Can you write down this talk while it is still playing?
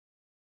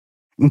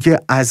اینکه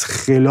از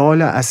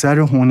خلال اثر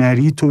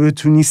هنری تو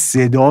بتونی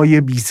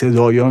صدای بی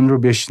صدایان رو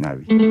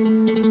بشنوی.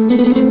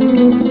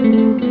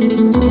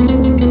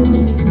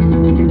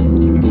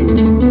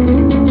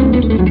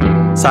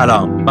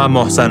 سلام، من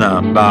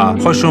محسنم و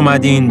خوش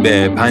اومدین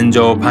به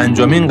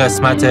 55مین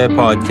قسمت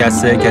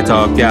پادکست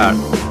کتابگرد.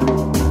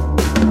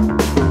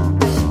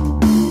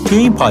 تو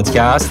این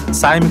پادکست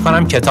سعی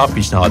میکنم کتاب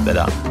پیشنهاد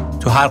بدم.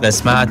 تو هر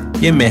قسمت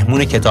یه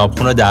مهمون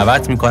کتابخون رو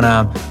دعوت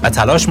میکنم و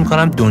تلاش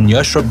میکنم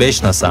دنیاش رو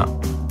بشناسم.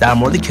 در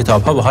مورد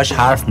کتاب‌ها باهاش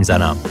حرف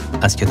میزنم،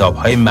 از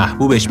کتاب‌های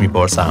محبوبش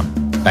میپرسم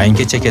و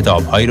اینکه چه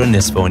کتاب‌هایی رو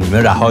نصف و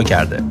نیمه رها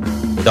کرده.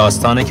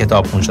 داستان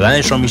کتابخون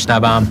شدنش رو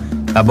میشنوم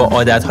و با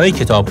عادت‌های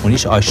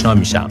کتابخونیش آشنا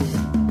میشم.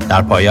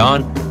 در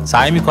پایان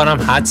سعی میکنم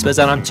حدس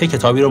بزنم چه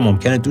کتابی رو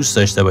ممکنه دوست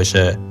داشته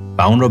باشه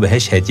و اون رو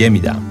بهش هدیه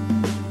میدم.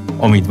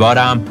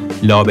 امیدوارم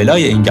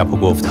لابلای این گپ و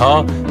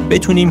گفت‌ها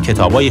بتونیم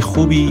کتابای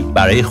خوبی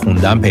برای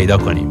خوندن پیدا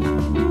کنیم.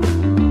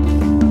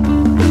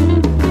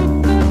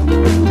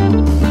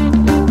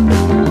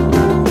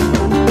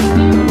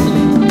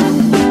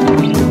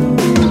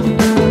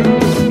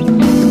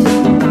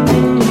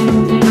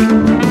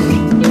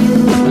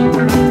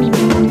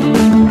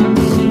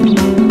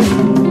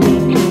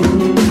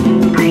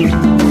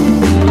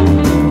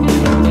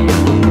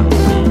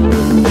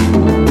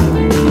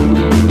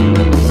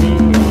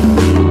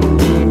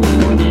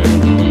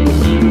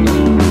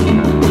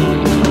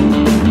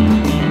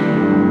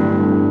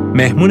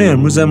 مهمون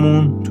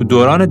امروزمون تو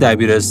دوران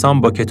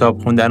دبیرستان با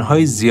کتاب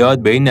خوندن‌های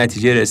زیاد به این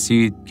نتیجه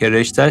رسید که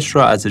رشته‌اش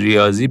رو از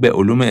ریاضی به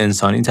علوم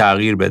انسانی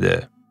تغییر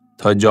بده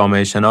تا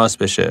جامعه شناس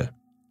بشه،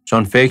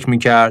 چون فکر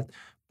می‌کرد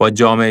با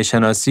جامعه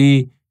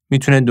شناسی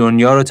میتونه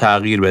دنیا رو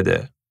تغییر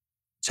بده.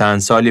 چند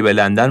سالی به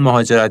لندن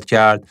مهاجرت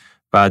کرد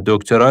و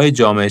دکترای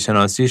جامعه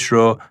شناسیش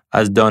رو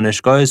از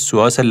دانشگاه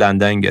سواس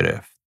لندن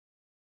گرفت.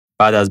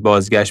 بعد از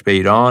بازگشت به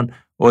ایران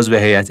عضو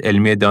هیئت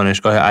علمی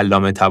دانشگاه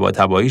علامه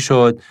طباطبایی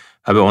شد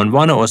و به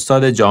عنوان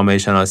استاد جامعه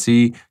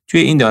شناسی توی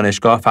این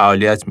دانشگاه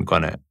فعالیت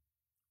میکنه.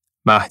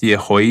 مهدی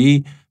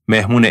خویی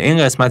مهمون این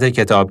قسمت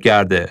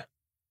کتابگرده.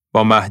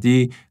 با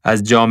مهدی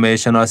از جامعه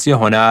شناسی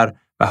هنر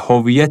و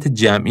هویت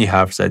جمعی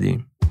حرف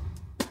زدیم.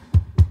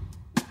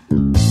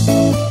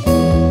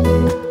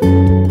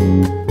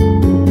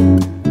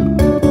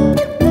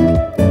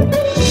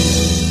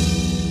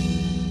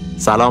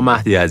 سلام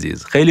مهدی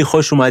عزیز، خیلی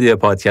خوش اومدی به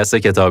پادکست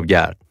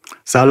کتابگرد.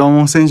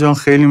 سلام حسین جان،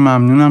 خیلی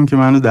ممنونم که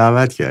منو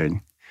دعوت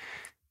کردین.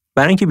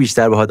 برای اینکه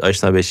بیشتر باهات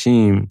آشنا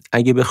بشیم،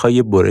 اگه بخوای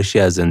یه برشی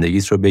از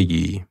زندگیت رو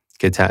بگی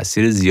که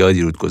تأثیر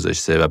زیادی رود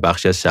گذاشته و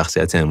بخشی از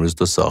شخصیت امروز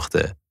تو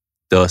ساخته،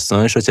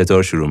 داستانش رو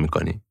چطور شروع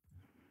میکنی؟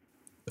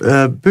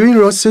 ببین،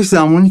 راستش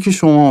زمانی که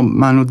شما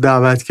منو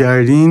دعوت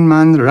کردین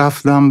من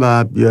رفتم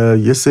و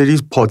یه سری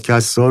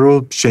پادکست ها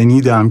رو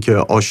شنیدم که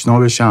آشنا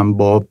بشم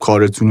با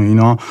کارتون و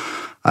اینا.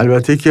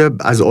 البته که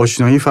از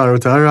آشنایی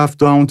فراتر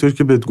رفت و همونطور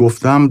که بهت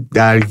گفتم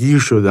درگیر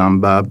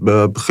شدم و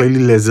خیلی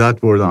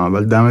لذت بردم.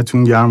 اول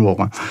دمتون گرم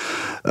واقعا.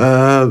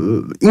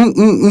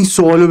 این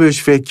سوالو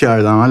بهش فکر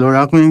کردم،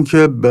 علیرغم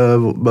اینکه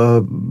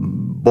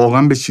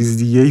واقعا به چیز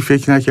دیگه ای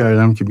فکر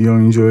نکردم که بیام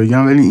اینجا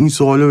بگم، ولی این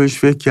سوالو بهش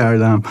فکر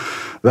کردم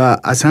و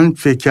اصلا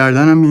فکر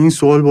کردنم به این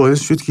سوال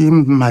باعث شد که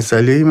این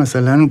مسئله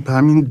مثلا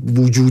همین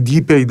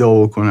وجودی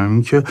پیدا بکنم،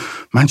 این که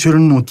من چرا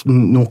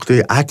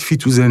نقطه عطفی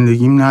تو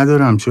زندگیم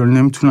ندارم، چرا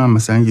نمیتونم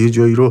مثلا یه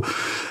جایی رو،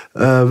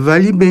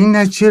 ولی به این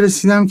نتیجه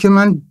رسیدم که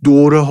من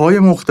دوره‌های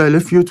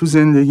مختلفی رو تو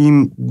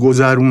زندگیم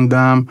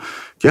گذروندم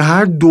که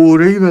هر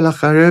دوره‌ای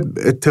بالاخره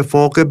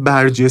اتفاق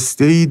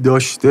برجسته‌ای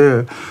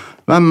داشته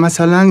و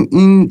مثلا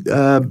این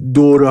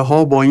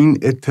دوره‌ها با این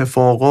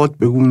اتفاقات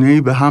به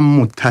گونه‌ای به هم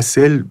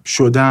متصل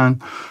شدن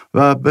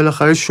و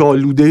بالاخره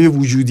شالوده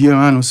وجودی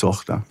منو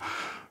ساختن.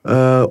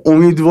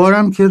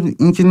 امیدوارم که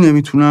اینکه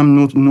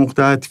نمیتونم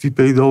نقطه عطفی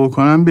پیدا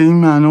بکنم به این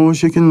معنا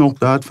باشه که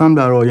نقطه عطفم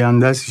در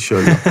آینده است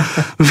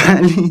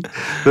ان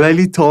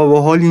ولی تا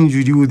به حال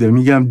اینجوری بوده.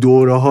 میگم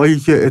دوره هایی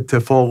که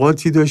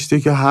اتفاقاتی داشته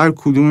که هر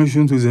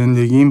کدومشون تو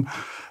زندگیم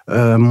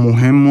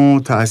مهم و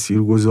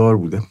تاثیرگذار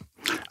بوده.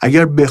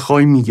 اگر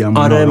بخوای میگم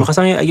آره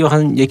میخواستم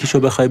اگه یکیشو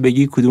بخوای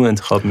بگی کدوم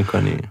انتخاب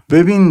میکنی؟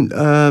 ببین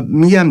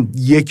میگم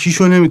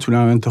یکیشو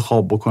نمیتونم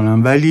انتخاب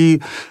بکنم، ولی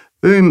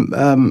ببین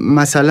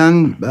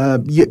مثلا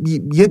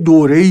یه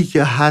دوره‌ای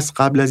که هست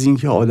قبل از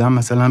اینکه آدم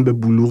مثلا به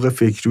بلوغ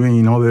فکری و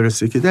اینا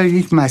برسه که در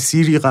یک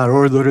مسیری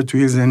قرار داره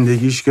توی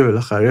زندگیش که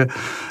بالاخره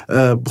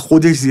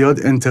خودش زیاد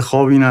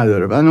انتخابی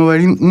نداره،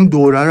 بنابراین این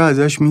دوره رو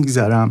ازش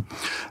میگذرم.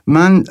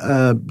 من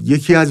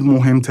یکی از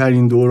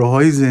مهمترین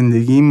دوره‌های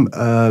زندگیم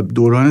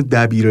دوران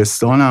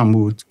دبیرستانم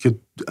بود که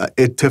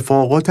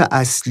اتفاقات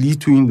اصلی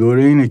تو این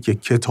دوره اینه که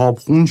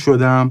کتابخون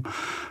شدم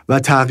و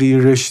تغییر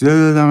رشته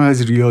دادم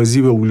از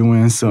ریاضی به علوم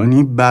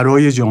انسانی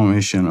برای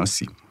جامعه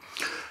شناسی.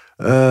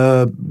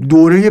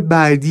 دوره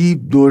بعدی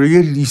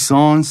دوره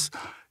لیسانس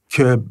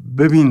که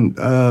ببین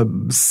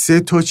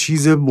 3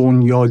 چیز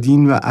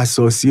بنیادین و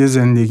اساسی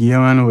زندگی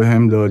منو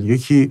بهم داد.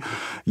 یکی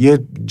یه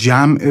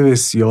جمع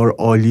بسیار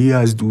عالی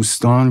از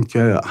دوستان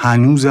که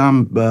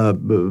هنوزم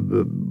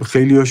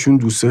خیلی هاشون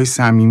دوستای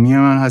صمیمی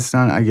من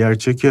هستن،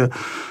 اگرچه که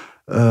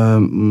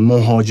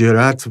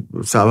مهاجرت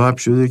سبب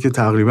شده که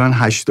تقریبا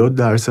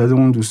 80%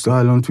 اون دوستا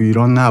الان تو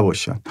ایران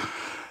نباشن.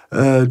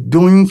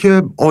 دو این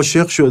که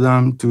عاشق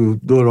شدم تو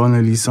دوران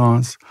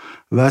لیسانس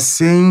و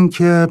سه این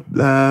که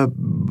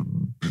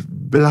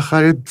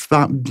بالاخره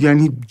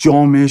یعنی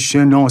جامعه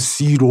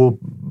شناسی رو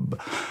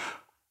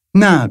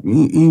نه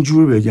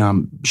اینجور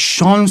بگم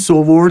شانس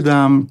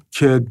آوردم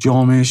که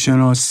جامعه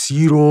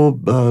شناسی رو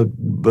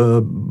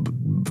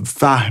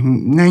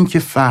نه اینکه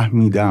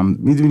فهمیدم،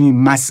 میدونی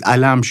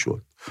مسئلم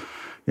شد.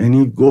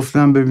 یعنی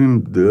گفتم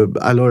ببین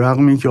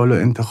علیرغم اینکه حالا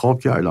انتخاب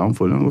کردم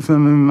فلان،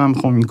 گفتم ببین من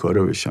میخوام این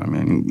کارو بشم،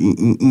 یعنی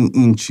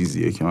این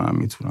چیزیه که من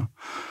میتونم.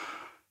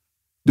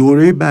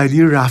 دوره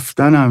بعدی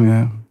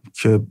رفتنمه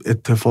که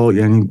اتفاق،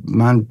 یعنی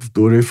من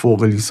دوره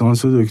فوق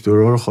لیسانس و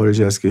دکترا رو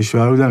خارج از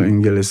کشور بودم،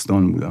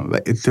 انگلستان بودم و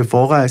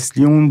اتفاق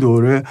اصلی اون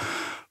دوره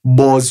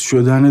باز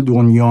شدن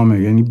دنیامه.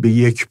 یعنی به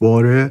یک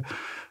باره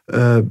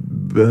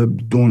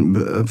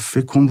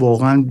فکر کنم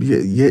واقعا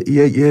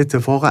یه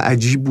اتفاق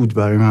عجیب بود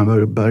برای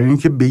من، برای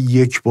اینکه به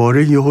یک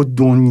باره یهو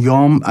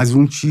دنیام از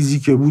اون چیزی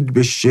که بود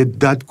به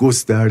شدت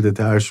گسترده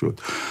تر شد.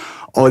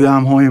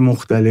 آدم‌های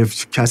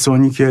مختلف،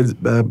 کسانی که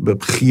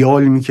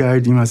خیال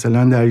می‌کردی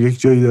مثلا در یک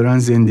جایی دارن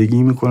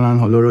زندگی میکنن،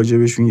 حالا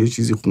راجبشون یه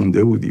چیزی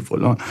خونده بودی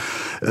فلان،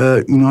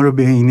 اینا رو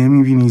به عینه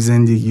می‌بینی،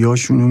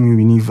 زندگی‌هاشون رو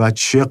می‌بینی و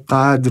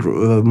چقدر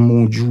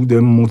موجود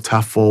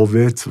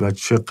متفاوت و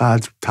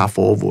چقدر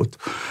تفاوت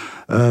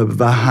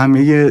و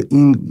همه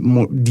این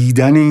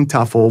دیدن این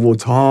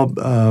تفاوت‌ها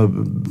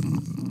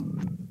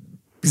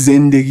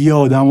زندگی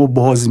آدم رو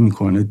باز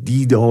میکنه،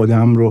 دید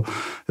آدم رو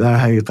در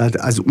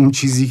حقیقت از اون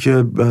چیزی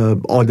که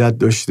عادت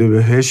داشته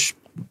بهش،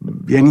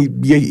 یعنی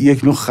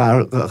یک نوع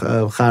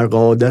خرق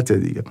عادت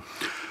دیگه.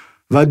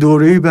 و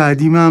دوره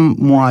بعدی من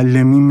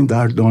معلمیم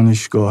در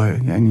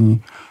دانشگاهه، یعنی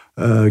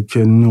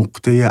که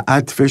نقطه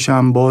عطفش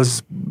هم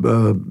باز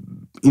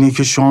اینه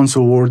که شانس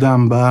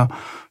آوردم و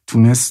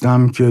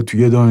تونستم که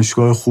توی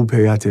دانشگاه خوب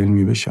هیئت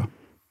علمی بشم.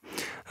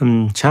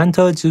 چند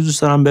تا چیز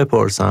دوست دارم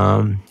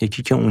بپرسم.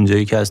 یکی که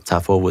اونجایی که از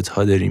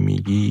تفاوت‌ها داری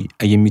میگی،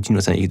 اگه میتونی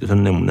مثلا یک دو تا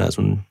نمونه از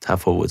اون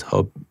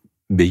تفاوت‌ها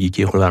بگی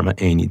که خود برای من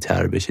عینی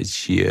تر بشه،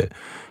 چیه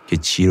که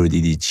چی رو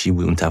دیدی، چی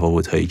بود اون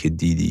تفاوت‌هایی که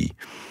دیدی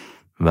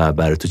و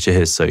برای تو چه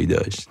حسایی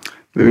داشت؟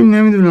 ببین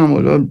نمیدونم،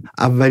 حالا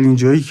اولین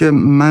جایی که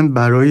من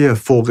برای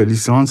فوق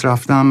لیسانس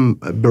رفتم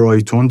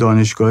برایتون،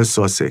 دانشگاه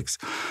ساسکس.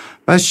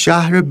 و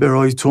شهر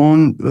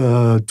برایتون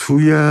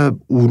توی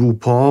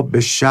اروپا به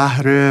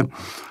شهر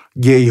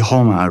گی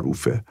ها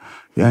معروفه،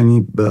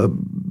 یعنی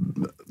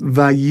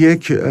و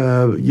یک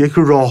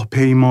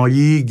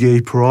راهپیمایی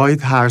گی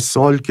پراید هر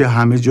سال که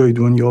همه جای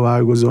دنیا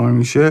برگزار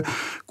میشه،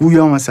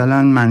 گویا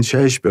مثلا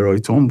منشأش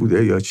برایتون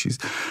بوده یا چیز.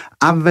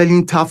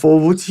 اولین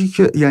تفاوتی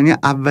که، یعنی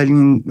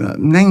اولین،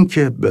 نه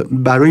اینکه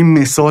برای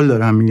مثال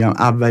دارم میگم،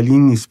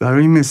 اولین نیست،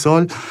 برای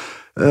مثال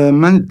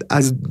من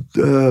از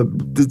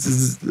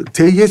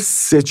طی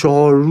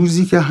 3-4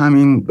 روزی که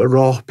همین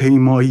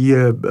راهپیمایی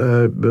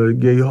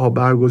گی ها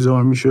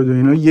برگزار می شد و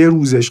اینا، یه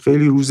روزش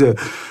خیلی روز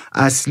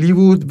اصلی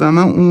بود و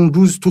من اون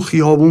روز تو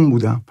خیابون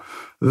بودم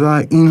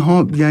و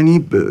اینها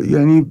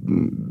یعنی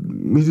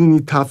میدونی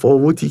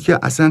تفاوتی که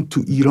اصلا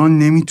تو ایران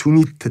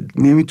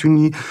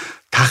نمیتونی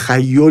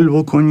تخیل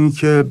بکنی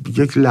که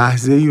یک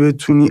لحظه‌ای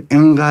بتونی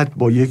انقدر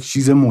با یک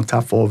چیز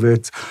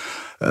متفاوت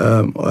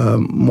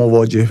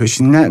مواجه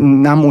بشی.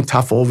 نه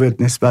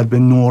متفاوت نسبت به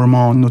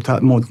نورما،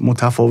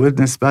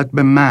 متفاوت نسبت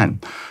به من،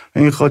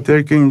 این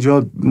خاطر که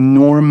اینجا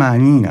نورم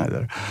معنی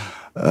نداره.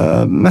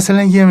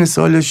 مثلا یه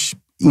مثالش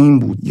این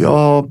بود،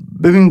 یا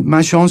ببین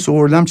من شانس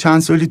آوردم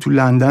چند سالی تو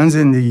لندن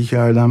زندگی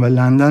کردم و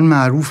لندن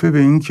معروفه به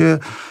این که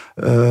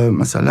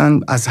مثلا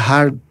از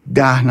هر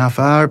 10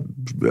 نفر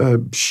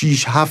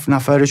 6-7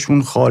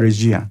 نفرشون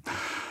خارجی هن.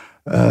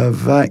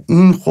 و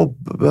این خب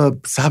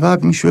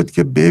سبب می شد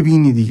که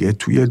ببینی دیگه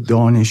توی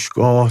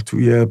دانشگاه،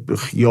 توی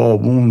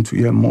خیابون،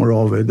 توی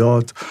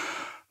مراودات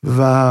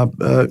و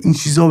این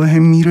چیزا به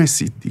هم می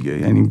رسید دیگه.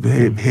 یعنی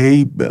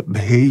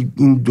هی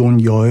این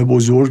دنیای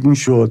بزرگ می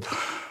شد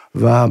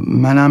و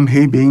منم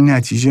هی به این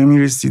نتیجه می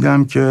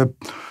رسیدم که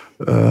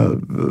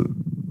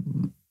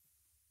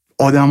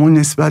آدما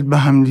نسبت به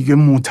هم دیگه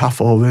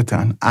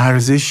متفاوتن،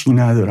 ارزشی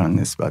ندارن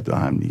نسبت به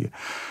هم دیگه.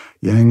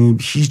 یعنی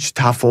هیچ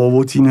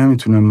تفاوتی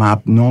نمیتونه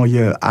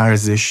مبنای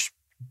ارزش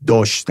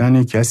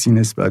داشتن کسی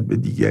نسبت به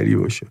دیگری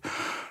باشه،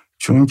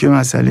 چون که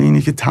مسئله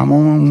اینه که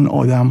تمام اون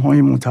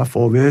آدم‌های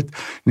متفاوت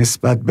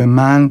نسبت به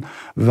من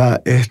و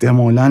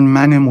احتمالاً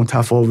من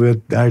متفاوت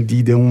در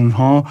دید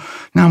اونها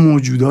نه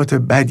موجودات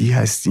بدی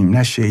هستیم،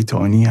 نه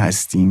شیطانی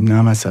هستیم،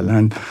 نه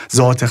مثلا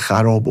ذات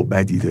خراب و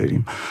بدی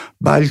داریم،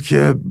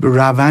 بلکه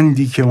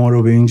روندی که ما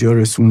رو به اینجا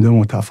رسونده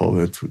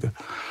متفاوت بوده.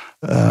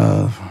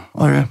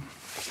 آره.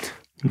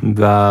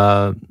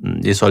 و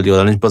یه سوال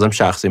دیگه بازم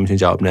شخصی میتونی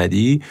جواب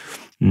ندی،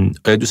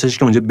 دوست داشتی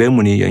که اونجا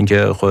بمونی یا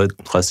اینکه خودت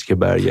خواستی که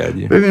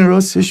برگردی؟ ببین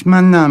راستش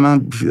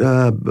من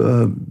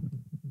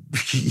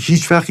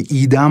هیچ وقت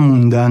ایدم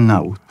موندن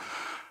نبود.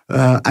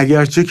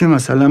 اگرچه که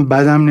مثلا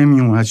بدم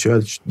نمیومد،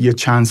 شاید یه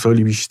چند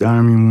سالی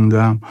بیشتر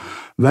میموندم،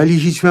 ولی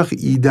هیچ وقت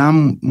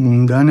ایدم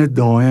موندن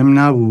دائم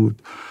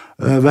نبود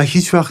و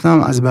هیچ وقت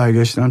هم از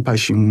برگشتن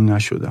پشیمون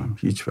نشدم،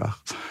 هیچ وقت.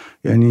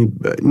 یعنی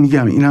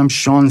میگم اینم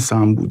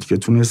شانسم بود که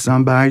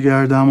تونستم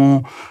برگردم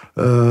و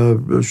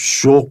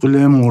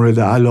شغل مورد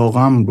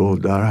علاقم رو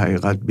در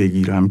حقیقت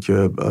بگیرم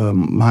که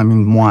همین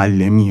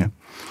معلمیه.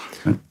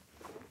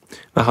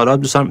 و حالا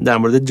دوستان در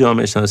مورد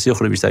جامعه شناسی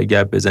خود بیشتر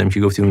گپ بزنیم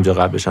که گفتی اونجا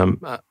قبلش هم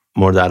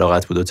مورد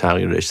علاقت بود و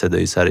تغییر رشته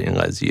دادی سر این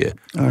قضیه.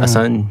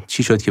 اصلا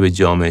چی شد که به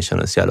جامعه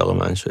شناسی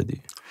علاقه‌مند شدی؟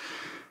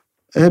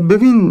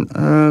 ببین،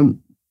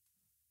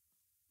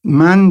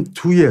 من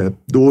توی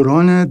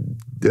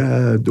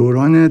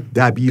دوران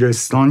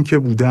دبیرستان که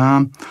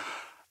بودم،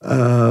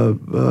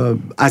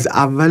 از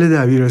اول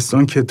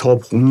دبیرستان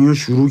کتابخونی رو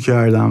شروع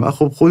کردم و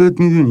خب خودت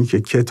میدونی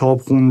که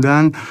کتاب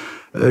خوندن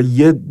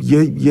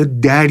یه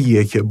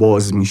دریه که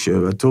باز میشه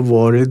و تو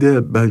وارد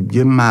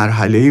یه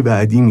مرحله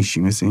بعدی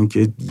میشی، مثل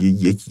اینکه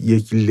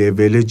یک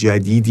لول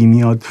جدیدی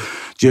میاد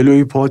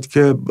جلوی پات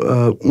که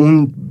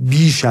اون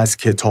بیش از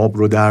کتاب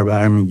رو در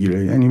بر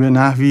میگیره. یعنی به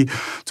نحوی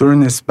تو رو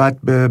نسبت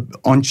به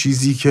آن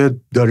چیزی که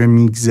داره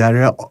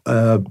میگذره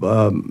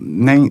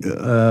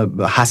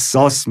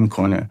حساس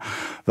میکنه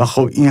و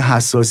خب این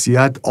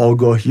حساسیت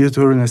آگاهی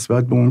تو رو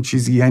نسبت به اون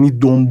چیزی، یعنی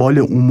دنبال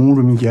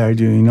امور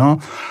میگردی و اینا.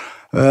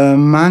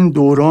 من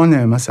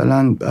دوران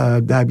مثلا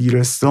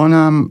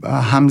دبیرستانم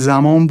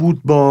همزمان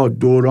بود با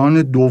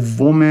دوران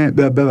دوم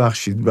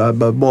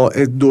با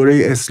دوره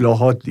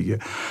اصلاحات دیگه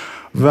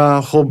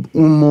و خب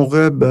اون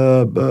موقع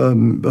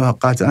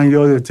قطعا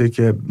یادته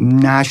که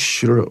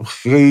نشر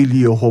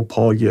خیلی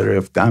پا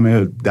گرفت،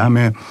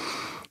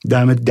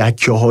 دم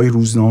دکه های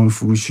روزنامه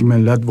فروشی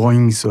ملت وای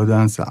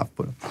میسادن صف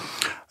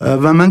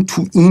و من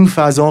تو این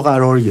فضا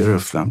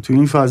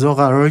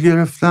قرار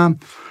گرفتم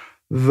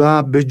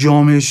و به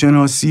جامعه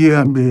شناسی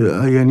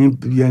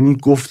یعنی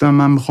گفتم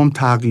من میخوام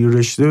تغییر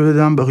رشته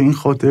بدم به این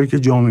خاطر که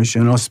جامعه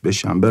شناس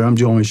بشم، برم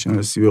جامعه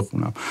شناسی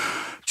بخونم.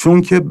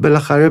 چون که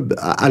بالاخره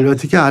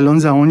البته که الان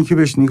زمانی که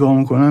بهش نگاه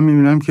میکنم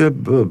میبینم که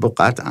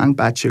قطعا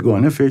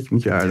بچگانه فکر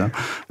میکردم،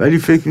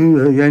 ولی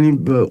یعنی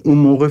اون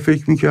موقع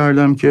فکر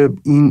میکردم که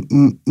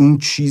این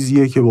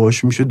چیزیه که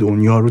باعث میشه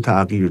دنیا رو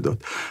تغییر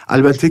داد.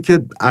 البته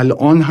که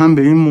الان هم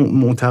به این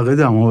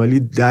معتقدم، ولی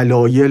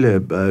دلایل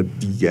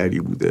دیگری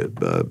بوده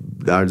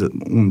در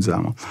اون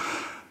زمان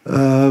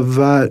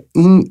و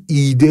این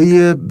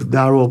ایده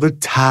در واقع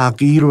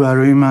تغییر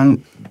برای من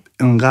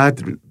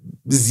انقدر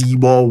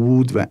زیبا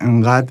بود و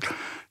انقدر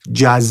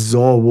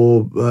جذاب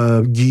و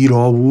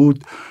گیرا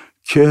بود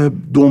که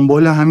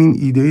دنبال همین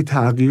ایده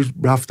تغییر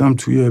رفتم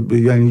توی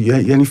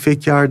یعنی فکر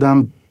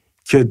کردم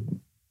که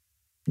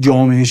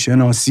جامعه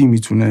شناسی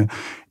میتونه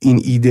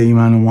این ایده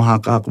منو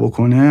محقق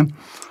بکنه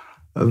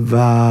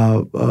و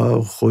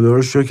خدا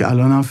رو شکر که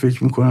الان هم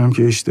فکر میکنم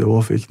که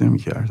اشتباه فکر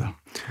نمیکردم.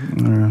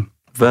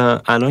 و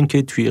الان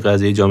که توی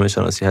قضیه جامعه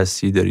شناسی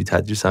هستی، داری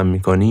تدریس هم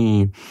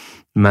میکنی،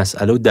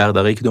 مسئله و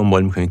دغدغه‌ای که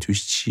دنبال میکنی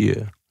توش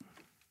چیه؟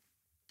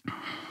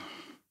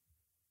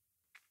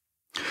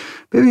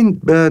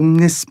 ببین،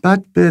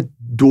 نسبت به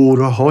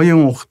دوره‌های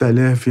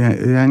مختلف،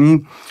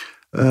 یعنی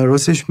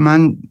راستش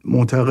من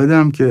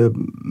معتقدم که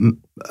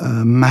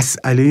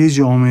مسئله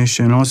جامعه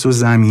شناس و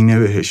زمینه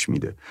بهش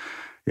میده.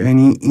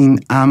 یعنی این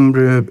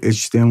امر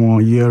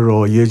اجتماعی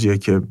رایجه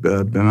که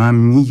به من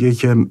میگه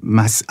که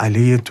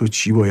مسئله تو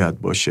چی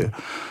باید باشه.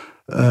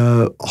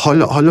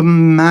 حالا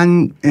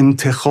من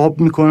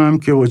انتخاب میکنم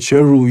که با چه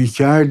روی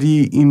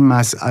کردی این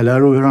مسئله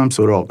رو برم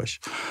سراغش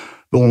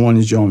به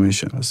عنوان جامعه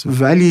شناس،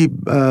 ولی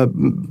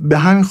به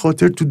همین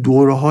خاطر تو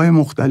دوره‌های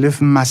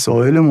مختلف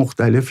مسائل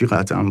مختلفی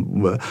قطعا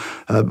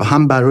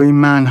هم برای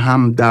من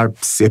هم در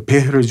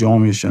سپهر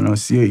جامعه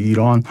شناسی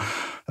ایران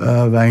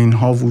و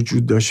اینها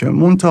وجود داشته.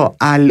 منتها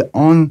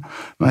الان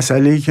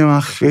مسئله‌ای که من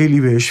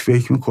خیلی بهش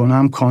فکر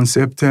میکنم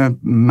کانسپت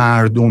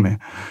مردمه.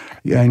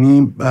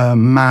 یعنی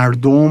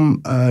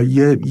مردم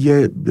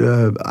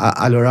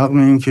علیرغم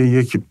این که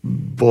یک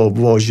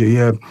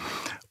واژه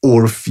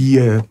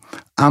عرفیه،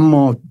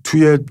 اما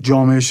توی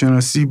جامعه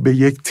شناسی به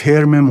یک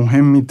ترم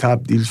مهمی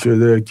تبدیل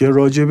شده که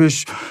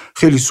راجبش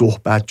خیلی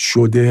صحبت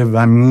شده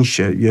و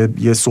میشه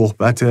یه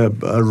صحبت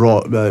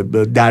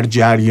در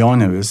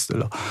جریانه به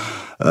اصطلاح.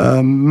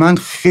 من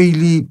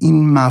خیلی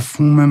این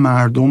مفهوم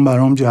مردم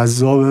برام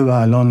جذابه و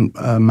الان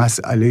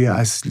مسئله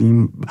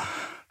اصلیم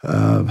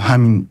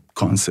همین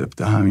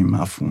کانسپت، همین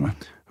مفهومه.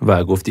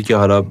 و گفتی که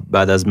حالا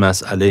بعد از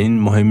مسئله این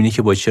مهم اینه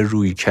که با چه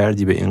روی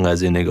کردی به این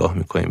قضیه نگاه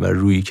میکنی و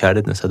روی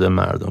کردت نسبت به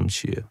مردم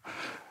چیه؟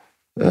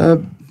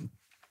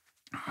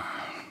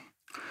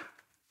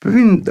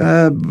 ببین،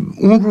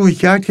 اون روی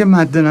کرد که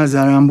مد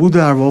نظرم بود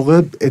در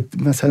واقع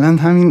مثلا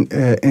همین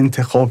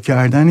انتخاب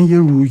کردن یه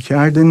روی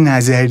کرد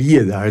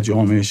نظریه در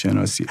جامعه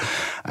شناسی،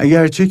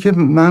 اگرچه که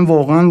من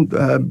واقعا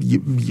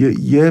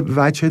یه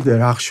وجه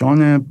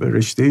درخشان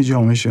رشته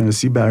جامعه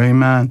شناسی برای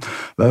من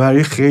و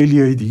برای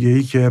خیلی های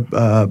دیگه‌ای که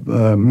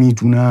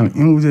میدونم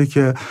این بوده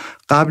که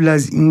قبل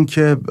از این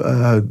که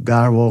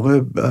در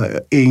واقع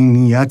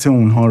عینیت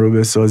اونها رو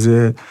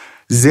بسازه،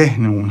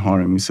 ذهن اونها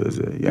رو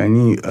میسازه.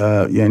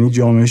 یعنی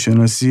جامعه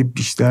شناسی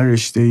بیشتر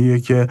رشته‌ایه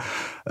که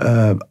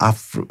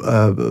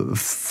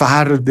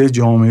فرد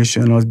جامعه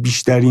شناس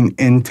بیشترین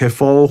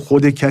انتفاع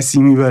خود کسی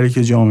میبره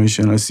که جامعه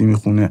شناسی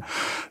میخونه،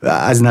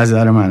 از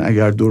نظر من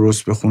اگر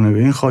درست بخونه. به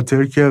این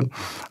خاطر که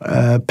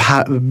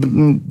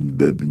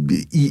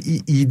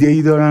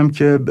ایده‌ای دارم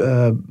که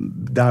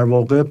در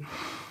واقع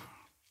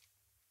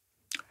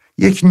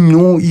یک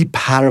نوعی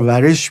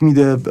پرورش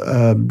میده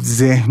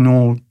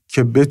ذهنو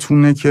که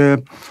بتونه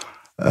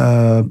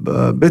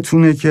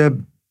که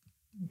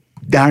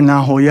در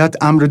نهایت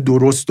امر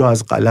درست رو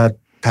از غلط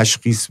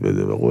تشخیص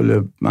بده، به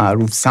قول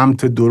معروف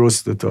سمت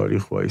درست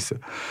تاریخ وایسه.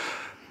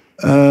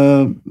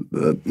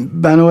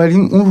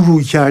 بنابراین اون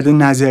رویکرد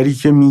نظری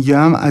که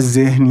میگم از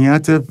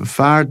ذهنیت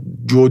فرد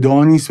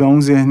جدا نیست و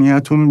اون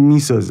ذهنیت رو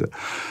میسازه.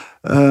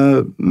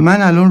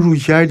 من الان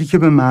رویکردی که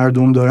به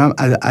مردم دارم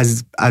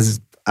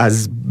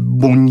از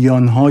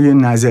بنیانهای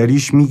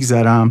نظریش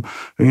میگذرم،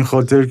 به این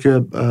خاطر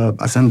که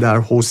اصلا در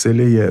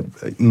حوصله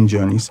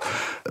اینجا نیست.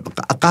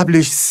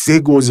 قبلش 3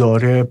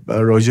 گزاره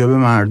راجع به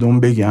مردم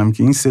بگم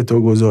که این 3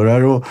 گزاره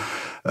رو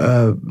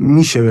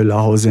میشه به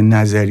لحاظ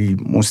نظری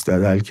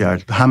مستدل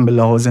کرد، هم به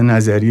لحاظ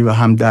نظری و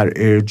هم در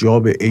ارجاع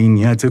به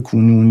عینیت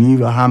کنونی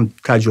و هم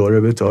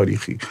تجارب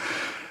تاریخی.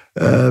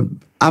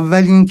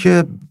 اول این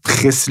که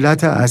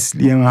خصلت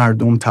اصلی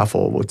مردم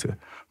تفاوته.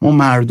 ما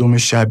مردم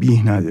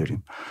شبیه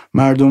نداریم.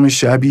 مردم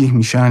شبیه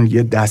میشن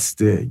یه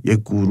دسته، یه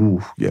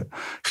گروه.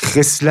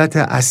 خصلت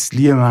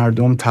اصلی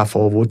مردم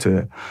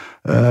تفاوته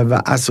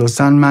و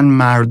اساساً من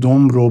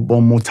مردم رو با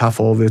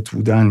متفاوت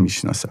بودن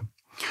میشناسم.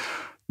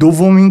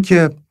 دوم این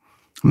که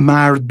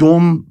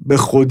مردم به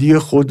خودی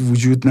خود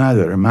وجود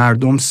نداره.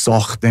 مردم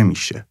ساخته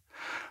میشه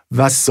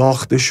و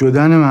ساخته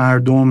شدن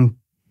مردم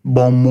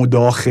با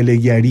مداخله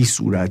گری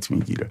صورت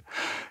میگیره.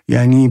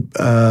 یعنی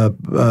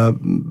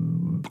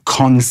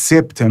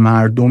کانسپت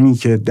مردمی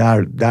که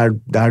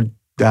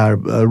در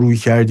روی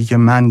کردی که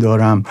من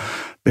دارم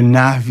به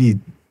نحوی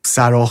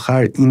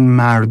سرآخر این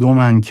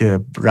مردمن که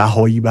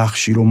رهایی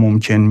بخشی رو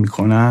ممکن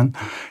میکنن،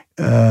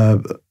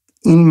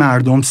 این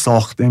مردم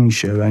ساخته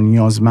میشه و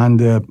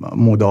نیازمند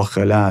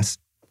مداخله است.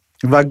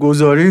 و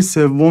گزاره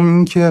سوم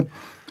این که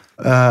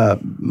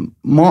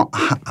ما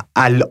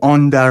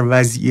الان در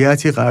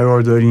وضعیتی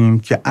قرار داریم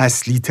که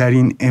اصلی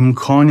ترین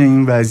امکان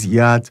این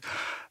وضعیت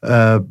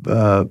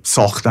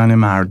ساختن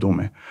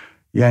مردمه.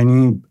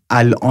 یعنی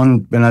الان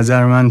به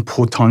نظر من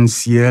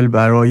پتانسیل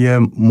برای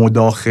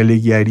مداخله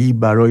گری،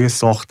 برای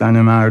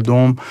ساختن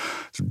مردم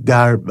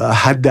در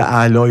حد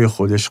اعلای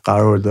خودش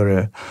قرار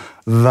داره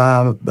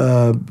و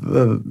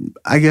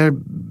اگر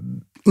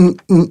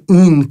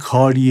این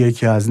کاریه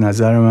که از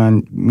نظر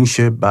من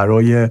میشه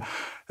برای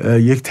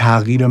یک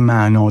تغییر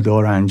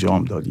معنادار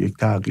انجام داد. یک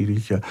تغییری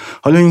که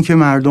حالا اینکه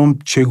مردم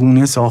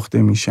چگونه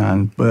ساخته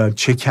میشن،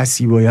 چه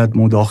کسی باید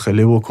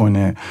مداخله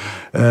بکنه،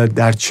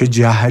 در چه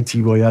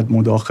جهتی باید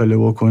مداخله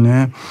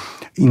بکنه،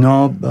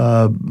 اینا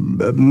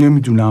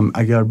نمیدونم.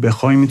 اگر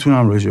بخوای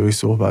میتونم راجعش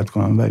صحبت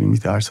کنم ولی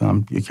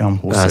میترسم یکم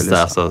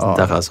حوصله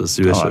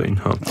تخصصی بشه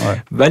اینها.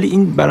 ولی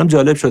این برام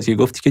جالب شد که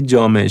گفتی که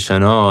جامعه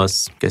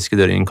شناس، کسی که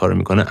داره این کارو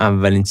میکنه،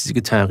 اولین چیزی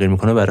که تغییر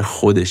میکنه برای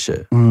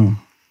خودشه.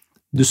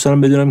 دوست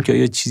دارم بدونم که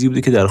آیا چیزی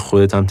بوده که در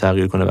خودت هم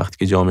تغییر کنه وقتی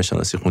که جامعه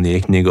شناسی خوندی؟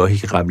 یک نگاهی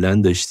که قبلا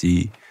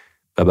داشتی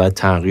و بعد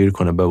تغییر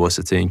کنه به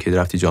واسطه اینکه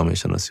رفتی جامعه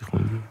شناسی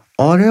خوندی؟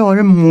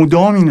 آره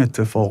مدام این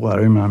اتفاق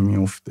برای من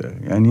میفته.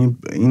 یعنی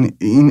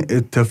این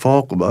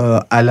اتفاق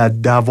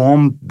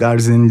علالدوام در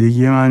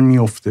زندگی من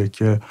میفته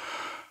که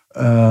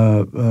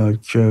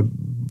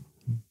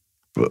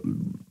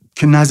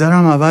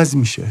نظرم عوض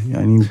میشه.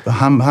 یعنی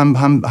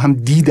هم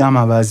دیدم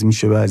عوض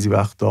میشه بعضی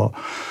وقتا،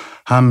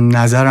 هم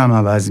نظرم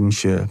عوض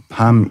میشه،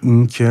 هم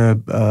این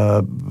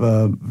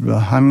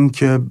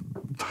که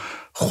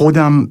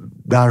خودم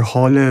در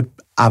حال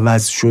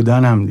عوض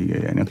شدنم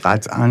دیگه. یعنی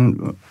قطعاً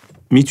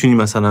میتونی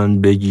مثلا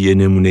بگی یه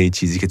نمونه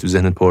چیزی که تو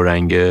ذهنت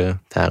پررنگه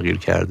تغییر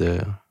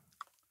کرده؟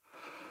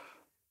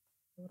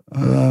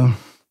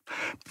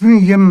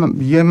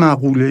 یه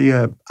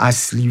مقوله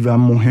اصلی و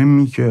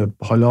مهمی که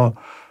حالا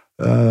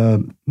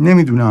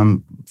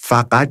نمیدونم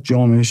فقط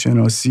جامعه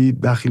شناسی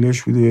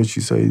دخیلش بوده یا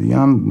چیزهای دیگه،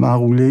 هم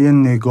مقوله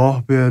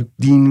نگاه به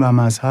دین و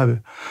مذهبه.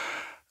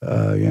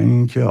 یعنی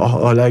اینکه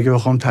حالا اگه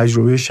بخوام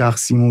تجربه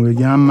شخصیمو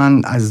بگم،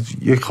 من از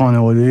یک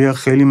خانواده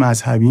خیلی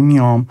مذهبی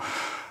میام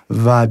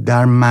و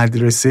در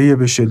مدرسه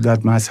به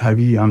شدت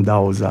مذهبی هم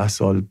 12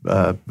 سال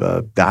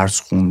درس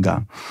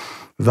خوندم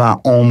و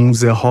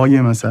آموزه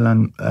های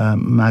مثلا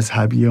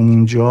مذهبی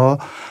اونجا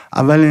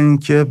اول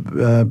اینکه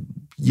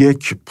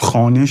یک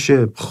خوانش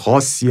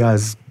خاصی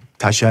از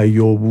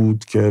تشیع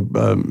بود که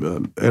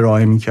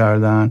ارائه می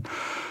کردن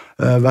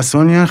و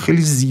ثانیاً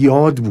خیلی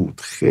زیاد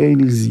بود،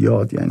 خیلی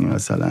زیاد. یعنی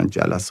مثلا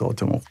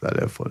جلسات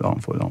مختلف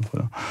فلان.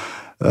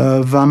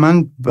 و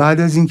من بعد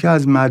از اینکه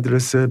از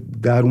مدرسه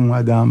در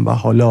اومدم و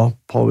حالا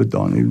پا به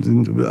دانه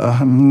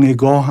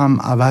نگاه هم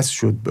عوض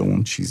شد به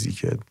اون چیزی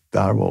که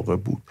در واقع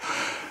بود.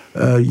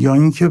 یا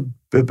اینکه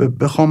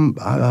بخوام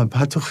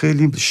حتی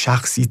خیلی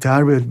شخصی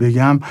تر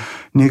بگم،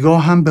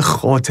 نگاه هم به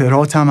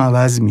خاطراتم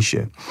عوض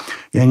میشه.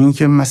 یعنی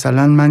اینکه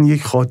مثلا من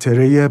یک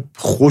خاطره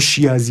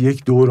خوشی از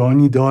یک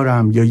دورانی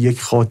دارم یا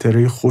یک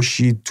خاطره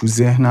خوشی تو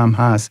ذهنم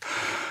هست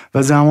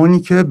و زمانی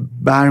که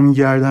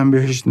برمیگردم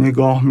بهش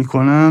نگاه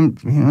میکنم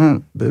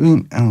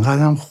ببین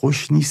انقدرم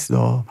خوش نیست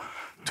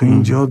تو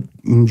اینجا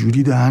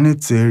اینجوری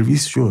دهنت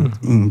سرویس شد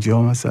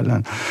اینجا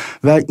مثلا.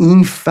 و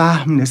این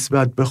فهم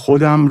نسبت به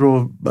خودم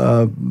رو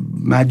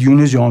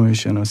مدیون جامعه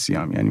شناسی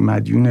هم، یعنی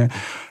مدیون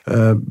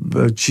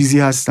چیزی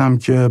هستم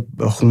که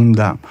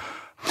خوندم.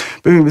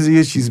 ببین بذار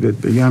یه چیز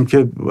بگم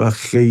که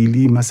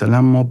خیلی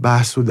مثلا ما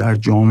بحث رو در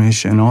جامعه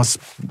شناس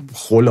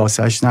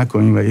خلاصش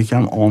نکنیم و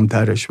یکم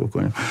عامترش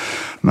بکنیم.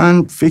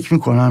 من فکر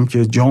میکنم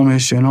که جامعه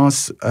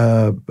شناس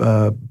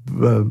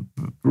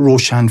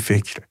روشن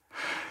فکره.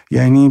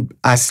 یعنی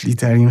اصلی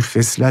ترین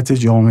خصلت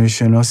جامعه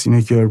شناس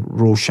اینه که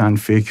روشن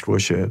فکر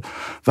باشه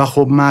و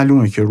خب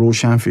معلومه که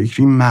روشن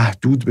فکری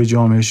محدود به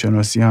جامعه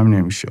شناسی هم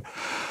نمیشه.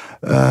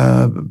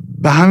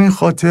 به همین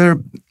خاطر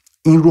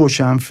این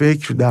روشن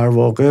فکر در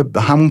واقع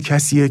همون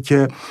کسیه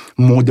که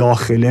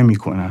مداخله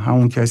میکنه،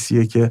 همون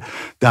کسیه که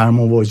در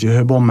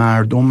مواجهه با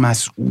مردم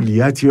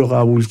مسئولیتی رو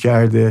قبول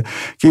کرده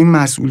که این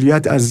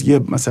مسئولیت از یه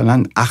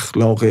مثلا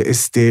اخلاق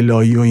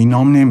استعلایی و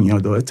اینام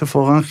نمیاد،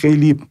 اتفاقا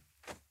خیلی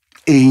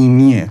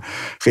عینیه،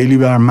 خیلی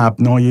بر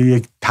مبنای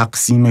یک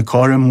تقسیم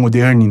کار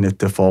مدرن این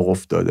اتفاق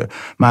افتاده،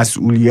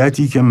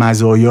 مسئولیتی که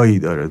مزایایی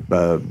داره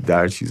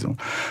در چیزون.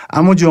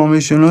 اما جامعه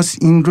شناس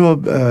این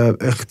رو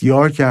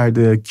اختیار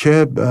کرده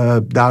که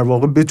در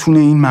واقع بتونه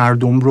این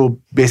مردم رو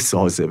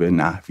بسازه به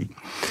نحوی.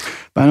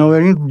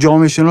 بنابراین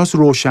جامعه شناس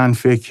روشن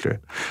فکره.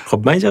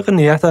 خب من اینجا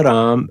نیت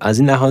دارم از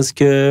این لحاظ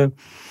که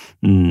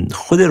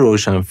خود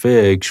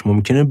روشنفکر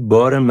ممکنه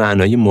بار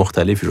معنایی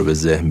مختلفی رو به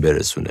ذهن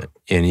برسونه.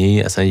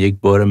 یعنی اصلا یک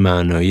بار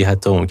معنایی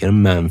حتی ممکنه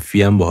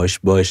منفی هم باهاش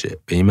باشه،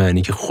 به این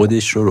معنی که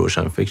خودش رو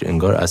روشنفکر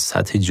انگار از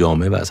سطح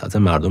جامعه و از سطح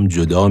مردم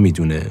جدا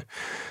میدونه،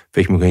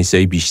 فکر میکنه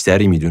چیزای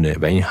بیشتری میدونه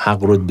و این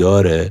حق رو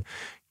داره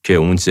که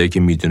اون چیزایی که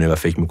میدونه و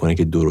فکر میکنه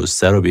که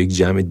درسته رو به یک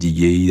جمع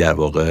دیگه‌ای در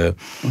واقع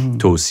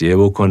توصیه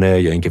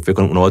بکنه، یا اینکه فکر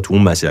کنه اونها تو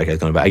اون مسیر حرکت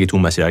کنن و اگه تو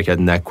اون مسیر حرکت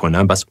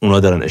نکنن بس اونا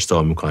دارن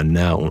اشتباه میکنن،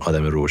 نه اون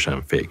آدم روشن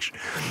فکر.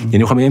 یعنی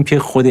میخوام بگم که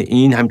خود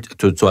این هم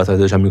تو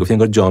داشتم میگفتی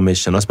انگار جامعه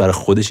شناس برای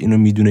خودش اینو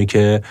میدونه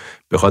که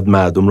بخواد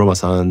مردم رو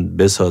مثلا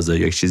بسازه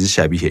یک چیزی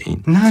شبیه این.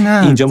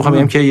 نه اینجا میخوام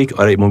بگم که یک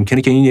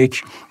ممکنه که این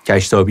یک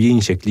کشتابی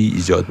این شکلی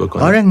ایجاد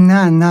بکنه.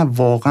 نه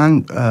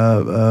واقعا.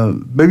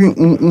 ببین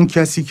اون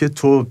کسی که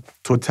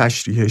تو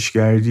تشریحش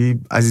کردی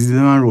عزیز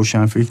من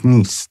روشنفکر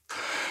نیست.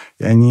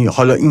 یعنی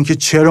حالا اینکه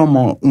چرا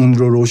ما اون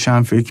رو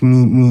روشنفکر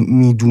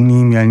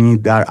میدونیم، یعنی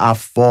در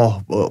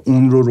افواه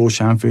اون رو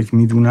روشنفکر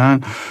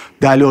میدونن،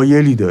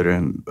 دلایلی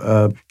داره.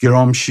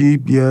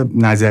 گرامشی یه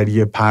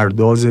نظریه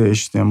پرداز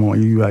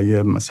اجتماعی و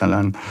یه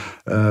مثلا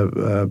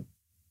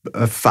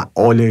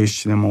فعال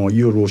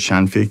اجتماعی و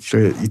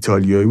روشنفکر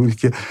ایتالیایی بود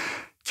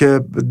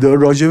که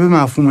راجع به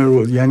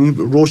مفهوم یعنی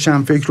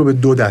روشنفکر رو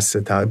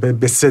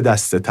به 3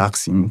 دسته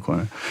تقسیم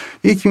میکنه.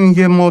 یکی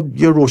میگه ما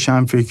یه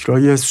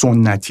روشنفکرای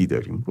سنتی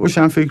داریم.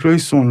 روشنفکرای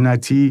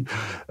سنتی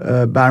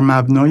بر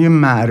مبنای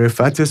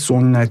معرفت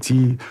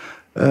سنتی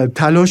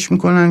تلاش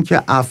میکنن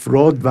که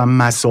افراد و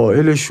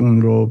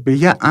مسائلشون رو به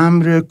یه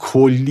امر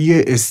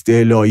کلی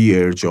استعلایی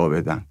ارجاع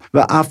بدن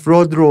و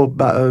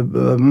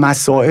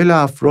مسائل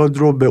افراد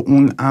رو به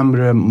اون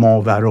امر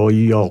ماورایی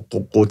یا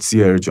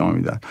قدسی ارجاع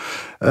میدن.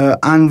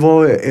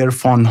 انواع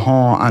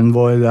عرفان‌ها،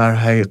 انواع در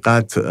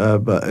حقیقت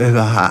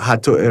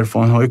حتی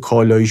عرفان‌های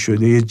کالایی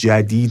شده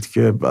جدید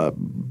که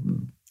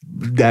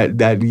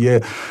در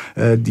یه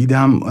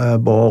دیدم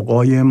با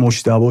آقای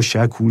مجتبی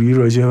شکوری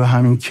راجع به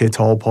همین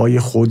کتاب‌های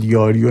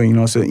خودیاری و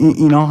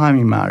اینا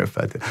همین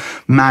معرفته،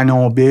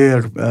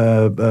 منابر،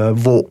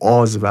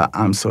 وعاظ و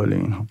امثال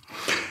اینها.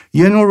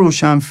 یه نوع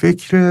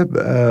روشنفکر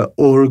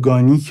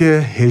ارگانیک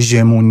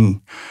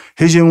هژمونی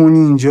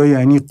اینجا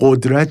یعنی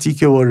قدرتی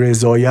که با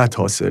رضایت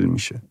حاصل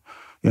میشه،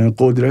 یعنی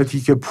قدرتی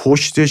که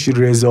پشتش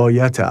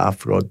رضایت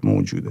افراد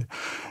موجوده.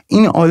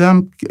 این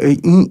آدم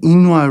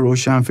این نوع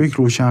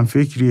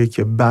روشنفکریه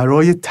که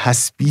برای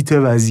تثبیت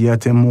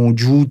وضعیت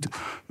موجود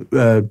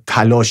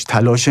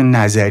تلاش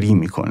نظری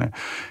میکنه.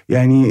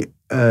 یعنی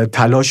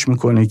تلاش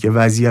میکنه که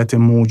وضعیت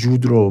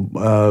موجود رو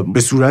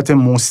به صورت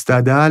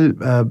مستدل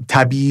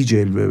طبیعی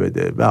جلوه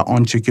بده و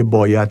آنچه که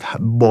باید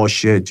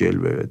باشه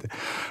جلوه بده.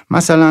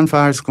 مثلا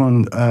فرض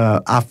کن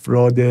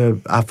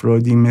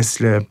افرادی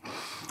مثل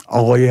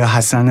آقای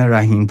حسن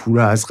رحیمپور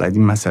از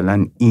قدیم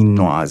مثلا این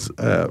نوع از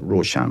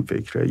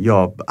روشنفکره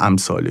یا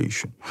امثال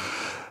ایشون.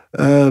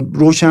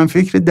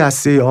 روشنفکر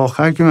دسته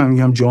آخر که من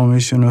میگم جامعه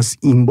شناس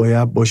این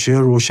باید باشه،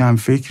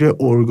 روشنفکر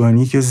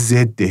ارگانیک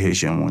ضد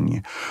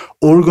هژمونیه.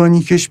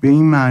 ارگانیکش به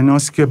این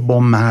معناست که با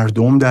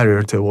مردم در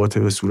ارتباط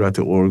به صورت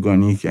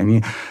ارگانیک،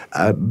 یعنی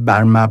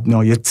بر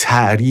مبنای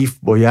تعریف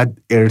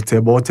باید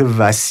ارتباط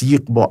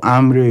وثیق با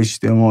امر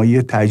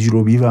اجتماعی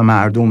تجربی و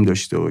مردم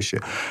داشته باشه.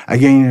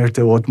 اگه این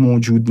ارتباط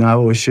موجود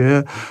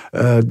نباشه،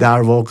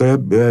 در واقع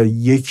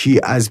یکی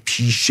از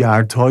پیش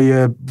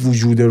شرط‌های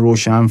وجود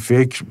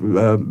روشنفکر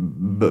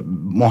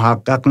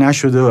محقق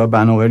نشده و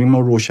بنابراین ما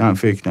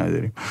روشنفکر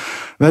نداریم.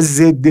 و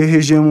ضد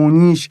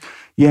هژمونیش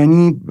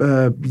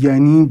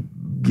یعنی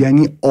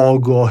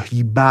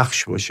آگاهی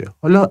بخش باشه.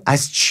 حالا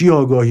از چی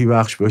آگاهی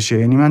بخش باشه؟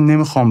 یعنی من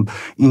نمیخوام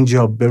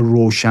اینجا به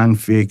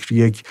روشنفکر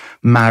یک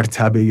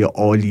مرتبه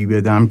عالی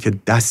بدم که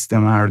دست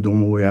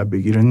مردم رو باید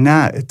بگیره.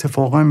 نه،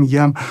 اتفاقا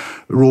میگم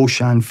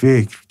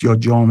روشنفکر یا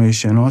جامعه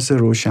شناس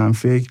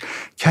روشنفکر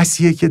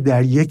کسیه که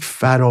در یک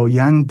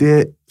فرایند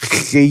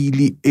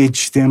خیلی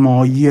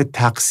اجتماعی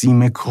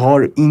تقسیم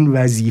کار این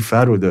وظیفه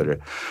رو داره.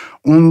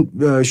 اون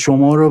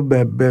شما رو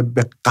به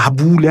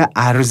قبول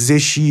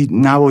ارزشی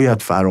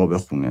نباید فرا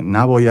بخونه،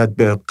 نباید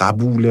به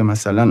قبول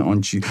مثلا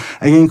آن چیز.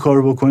 اگه این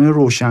کار بکنه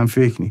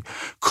روشنفکر نیست.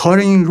 کار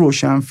این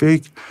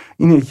روشنفکر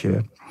اینه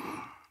که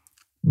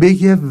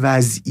بگه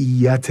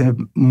وضعیت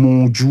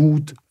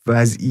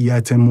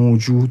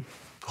موجود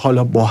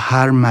حالا با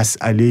هر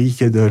مسئله‌ای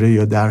که داره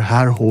یا در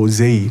هر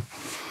حوزه‌ای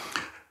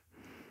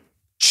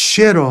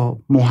چرا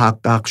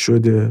محقق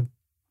شده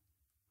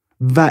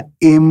و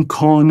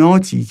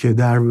امکاناتی که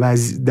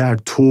در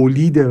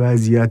تولید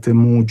وضعیت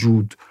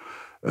موجود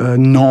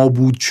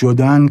نابود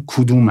شدن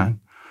کدومن.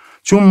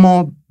 چون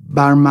ما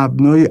بر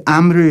مبنای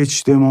امر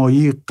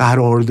اجتماعی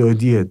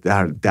قراردادیه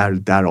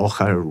در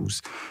آخر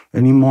روز،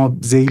 یعنی ما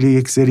ذیل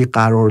یک سری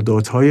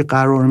قراردادهای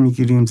قرار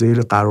میگیریم،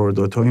 ذیل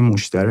قراردادهای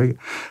مشترک.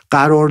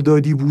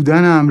 قراردادی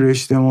بودن امر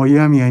اجتماعی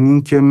هم یعنی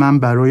این که من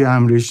برای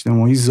امر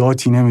اجتماعی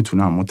ذاتی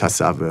نمیتونم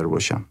متصور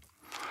باشم،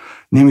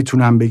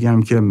 نمیتونم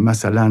بگم که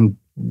مثلا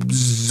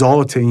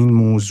ذات این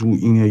موضوع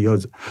اینه یا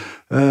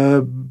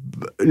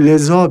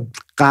لذا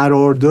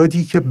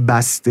قراردادی که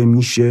بسته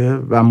میشه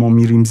و ما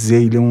میریم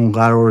ذیل اون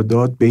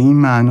قرارداد به این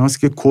معناست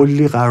که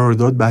کلی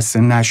قرارداد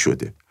بسته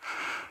نشده.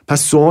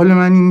 پس سوال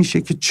من این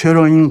میشه که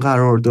چرا این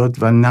قرارداد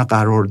و نه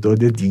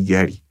قرارداد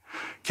دیگری،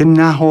 که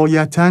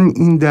نهایتاً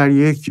این در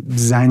یک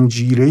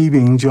زنجیره‌ای به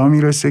اینجا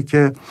میرسه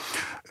که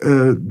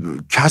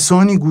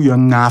کسانی گویا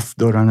نفع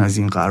دارن از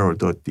این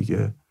قرارداد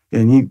دیگه.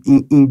 یعنی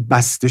این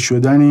بسته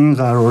شدن این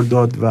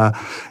قرارداد و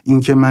این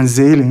که من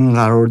ذیل این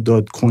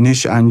قرارداد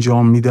کنش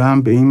انجام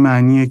میدم به این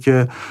معنیه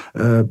که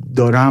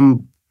دارم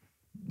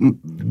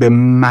به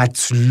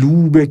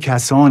مطلوب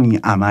کسانی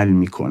عمل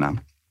میکنم.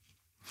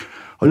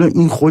 حالا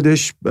این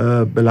خودش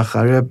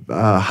بالاخره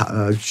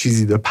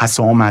چیزی داره،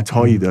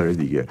 پسامدهایی داره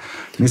دیگه،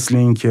 مثل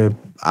این که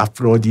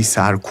افرادی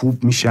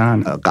سرکوب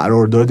میشن،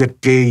 قرارداد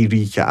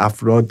غیری که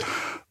افراد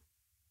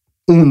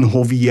اون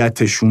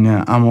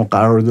هویتشونه اما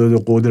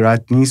قرارداد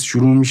قدرت نیست،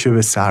 شروع میشه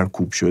به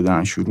سرکوب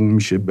شدن، شروع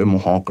میشه به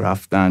محاق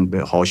رفتن،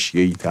 به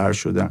حاشیه‌ای تر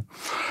شدن.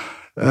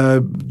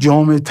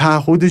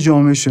 تعهد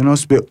جامعه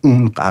شناس به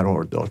اون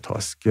قرارداد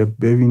هاست که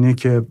ببینه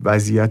که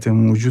وضعیت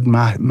موجود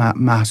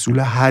محصول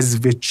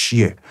حذف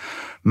چیه،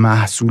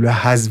 محصول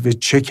حذف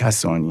چه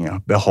کسانیه،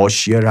 به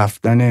حاشیه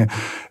رفتن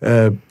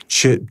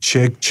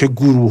چه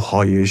گروه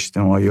های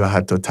اجتماعی و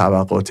حتی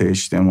طبقات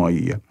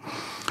اجتماعیه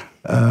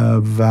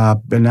و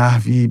به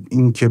نحوی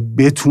این که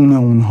بتونه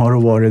اونها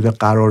رو وارد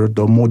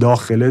قرارداد،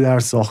 مداخله در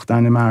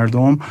ساختن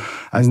مردم.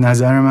 از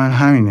نظر من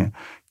همینه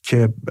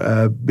که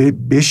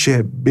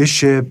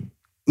بشه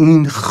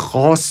این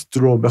خواست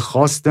رو به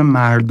خواست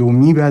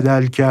مردمی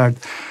بدل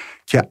کرد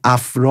که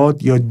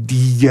افراد یا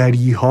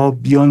دیگری ها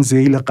بیان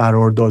ذیل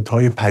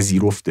قراردادهای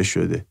پذیرفته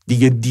شده،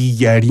 دیگه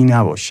دیگری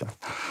نباشن.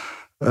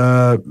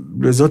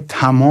 لذا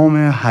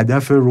تمام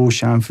هدف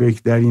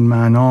روشنفکر در این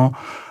معنا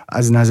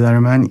از نظر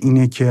من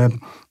اینه که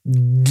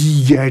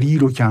دیگری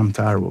رو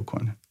کمتر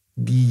بکنه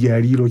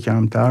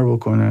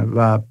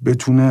و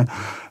بتونه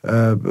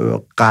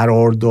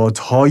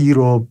قراردادهایی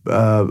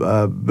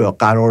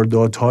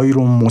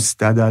رو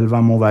مستدل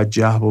و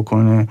موجه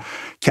بکنه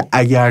که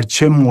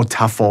اگرچه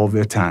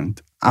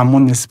متفاوتند اما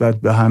نسبت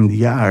به هم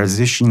دیگه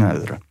ارزشی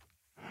نداره.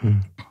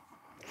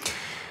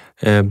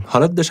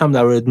 حالا داشتم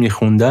در مورد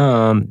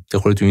میخوندم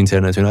خود تو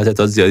اینترنت، اون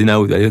تعداد زیادی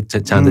نبود ولی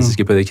چند تا چیزی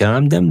که پیدا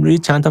کردم دیدم روی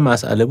چند تا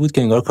مسئله بود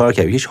که انگار کار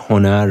کرد. یکیش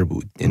هنر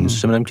بود، یعنی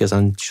دوستم که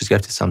اصلا چیزی که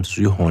رفت سمت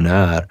سوی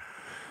هنر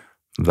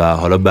و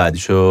حالا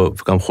بعدیشو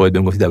فکر کنم خودت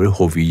بهم گفتی درباره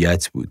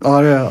هویت بود.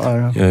 آره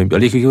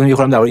ولی یه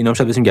خورم درباره اینام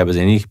شاید بتونیم گپ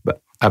بزنیم.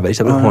 اولیش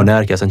درباره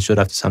هنر که اصلا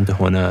چرا رفت سمت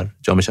هنر،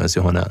 جامعه شناسی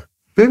هنر.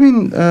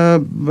 ببین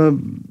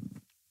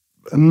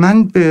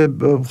من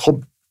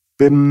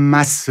به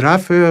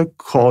مصرف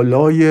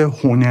کالای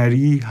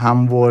هنری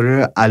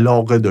همواره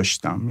علاقه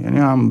داشتم.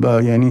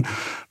 یعنی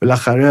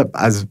بالاخره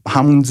از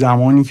همون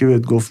زمانی که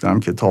بهت گفتم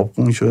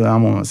کتابخون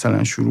شدم و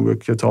مثلا شروع به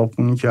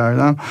کتابخونی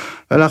کردم،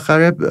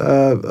 بالاخره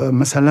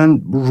مثلا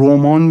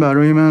رمان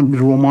برای من،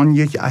 رمان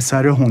یک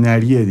اثر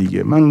هنریه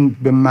دیگه. من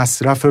به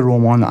مصرف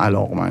رمان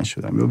علاقه‌مند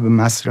شدم یا به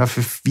مصرف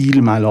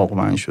فیلم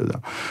علاقه‌مند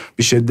شدم،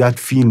 به شدت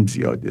فیلم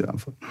زیاد دیدم،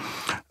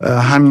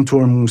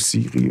 همینطور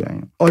موسیقی و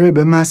این. آره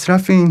به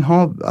مصرف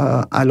اینها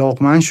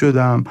علاقه‌مند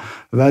شدم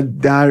و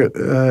در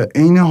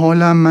عین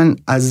حالم من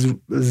از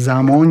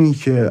زمانی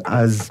که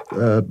از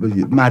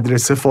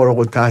مدرسه فارغ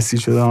التحصیل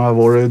شدم و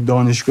وارد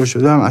دانشگاه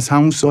شدم، از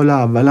همون سال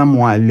اولم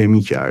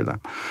معلمی کردم.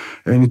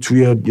 یعنی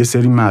توی یه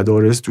سری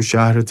مدارس تو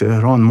شهر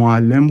تهران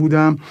معلم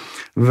بودم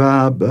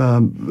و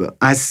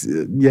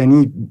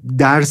یعنی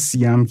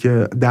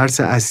درس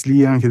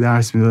اصلی هم که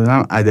درس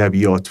میدادم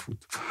ادبیات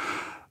بود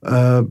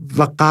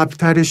و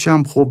قبلترش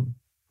هم خب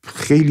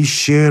خیلی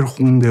شعر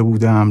خونده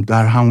بودم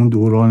در همون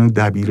دوران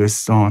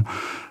دبیرستان.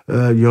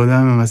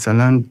 یادم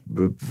مثلا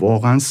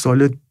واقعا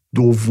سال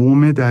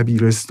دوم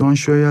دبیرستان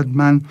شاید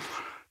من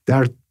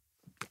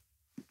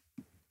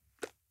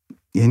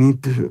یعنی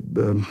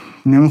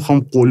نمیخوام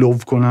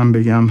قلوب کنم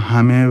بگم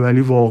همه،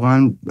 ولی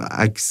واقعا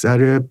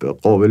اکثر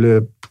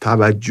قابل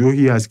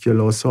توجهی از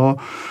کلاس ها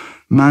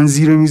من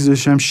زیر میز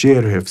داشتم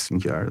شعر حفظ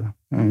میکردم.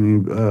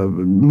 یعنی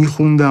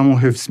میخوندم و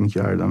حفظ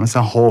میکردم،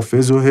 مثلا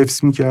حافظ رو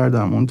حفظ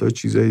میکردم، اون تا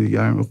چیزای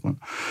دیگر میخوندم.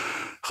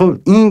 خب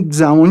این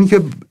زمانی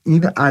که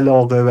این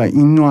علاقه و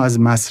این نوع از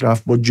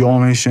مصرف با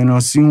جامعه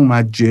شناسی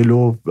اومد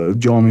جلو،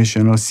 جامعه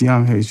شناسی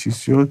هم هیچ چیز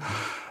شد،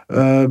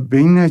 به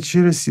این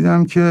نتیجه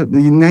رسیدم که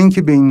نه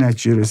اینکه به این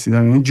نتیجه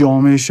رسیدم، یعنی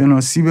جامعه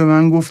شناسی به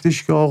من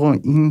گفتش که آقا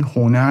این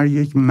هنر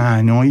یک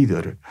معنایی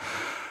داره،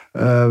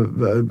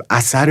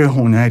 اثر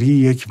هنری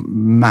یک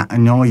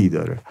معنایی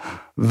داره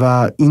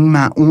و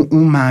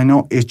اون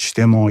معنا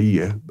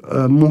اجتماعیه.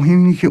 مهم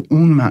اینه که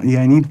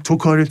یعنی تو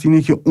کارت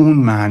اینه که اون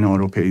معنا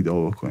رو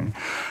پیدا بکنی.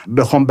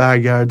 بخوام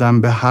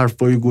برگردم به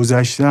حرفای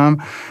گذشتم،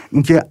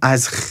 اینکه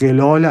از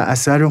خلال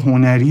اثر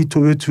هنری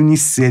تو بتونی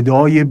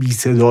صدای بی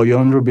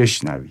صدایان رو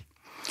بشنوی،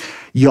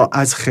 یا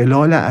از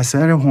خلال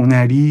اثر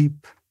هنری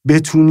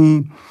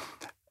بتونی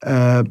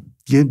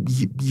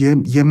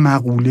یه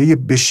مقوله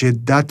به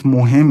شدت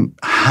مهم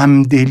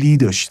همدلی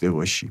داشته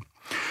باشی.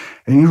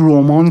 این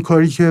رمان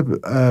کاری که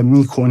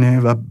میکنه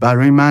و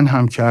برای من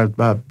هم کرد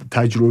و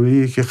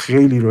تجربه‌ای که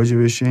خیلی راجع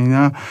بهش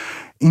شنیدم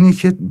اینه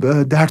که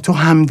در تو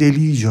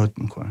همدلی ایجاد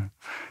میکنه.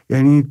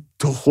 یعنی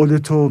تو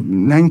خودتو،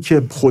 نه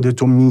اینکه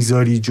خودتو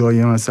میذاری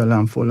جای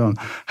مثلا فلان،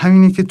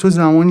 همینه که تو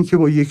زمانی که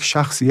با یک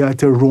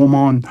شخصیت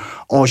رمان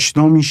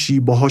آشنا میشی،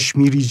 باهاش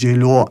میری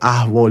جلو،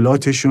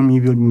 احوالاتشو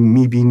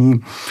میبینی،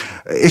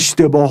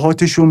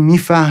 اشتباهاتشو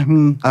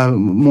میفهمی.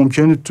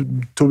 ممکنه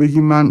تو بگی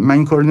من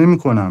این کار نمی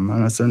کنم،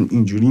 من اصلا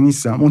اینجوری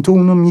نیستم، اون تو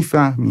اونو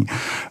میفهمی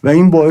و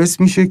این باعث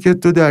میشه که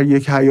تو در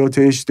یک حیات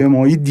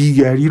اجتماعی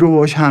دیگری رو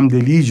باش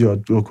همدلی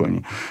ایجاد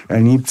بکنی.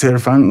 یعنی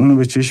صرفا اونو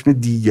به چشم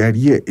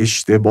دیگری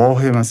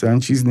اشتباه مثلا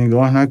چیز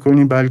نگاه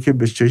نکنی، بلکه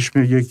به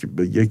چشم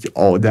یک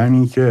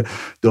آدمی که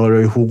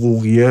دارای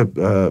حقوقیه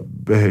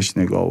بهش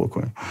نگاه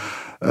بکنی.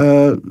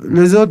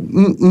 لذا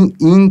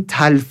این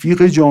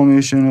تلفیق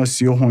جامعه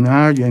شناسی و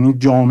هنر، یعنی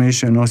جامعه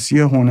شناسی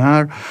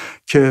هنر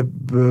که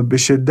به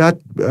شدت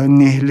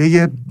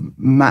نهله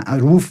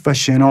معروف و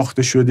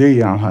شناخته شده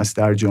ای هم هست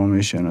در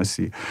جامعه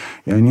شناسی،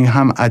 یعنی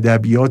هم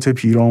ادبیات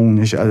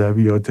پیرامونش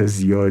ادبیات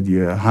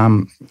زیادیه،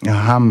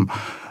 هم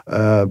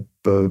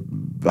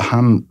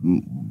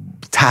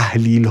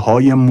تحلیل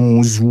های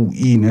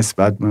موضوعی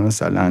نسبت به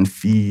مثلا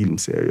فیلم،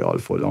 سریال،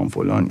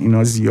 فلان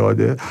اینا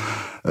زیاده.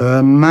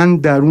 من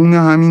درون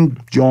همین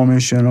جامعه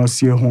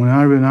شناسی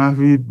هنر به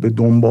نحوی به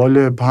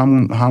دنبال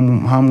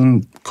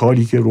همون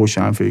کاری که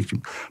روشنفکر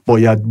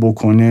باید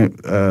بکنه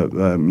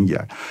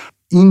میگرد.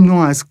 این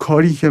نوع از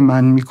کاری که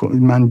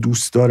من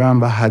دوست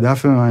دارم و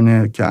هدف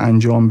منه که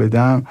انجام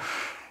بدم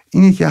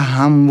اینه که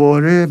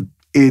همواره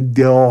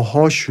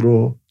ادعاهاش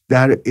رو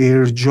در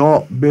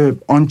ارجاع به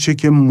آنچه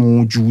که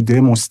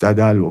موجوده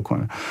مستدل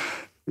بکنه.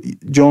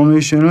 جامعه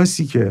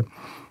شناسی که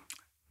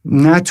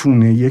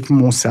نتونه یک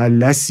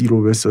مثلثی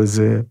رو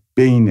بسازه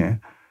بین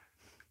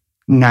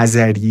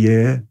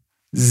نظریه،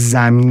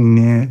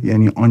 زمینه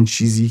یعنی آن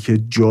چیزی که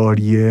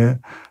جاریه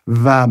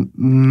و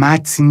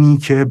متنی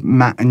که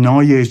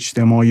معنای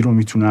اجتماعی رو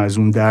میتونه از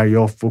اون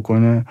دریافت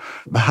بکنه،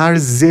 هر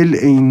ضلع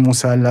این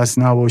مثلث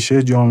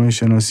نباشه جامعه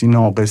شناسی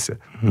ناقصه.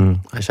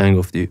 قشنگ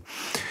گفتی.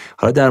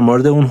 حالا در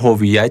مورد اون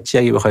هویت چی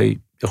اگه بخوای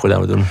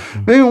خودم بدونم؟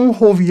 اون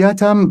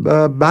هویت هم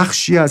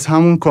بخشی از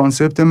همون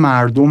کانسپت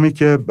مردمی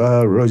که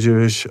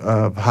راجبش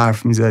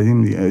حرف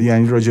میزدیم،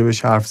 یعنی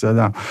راجبش حرف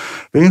زدم،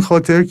 به این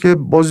خاطر که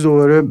باز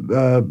دوباره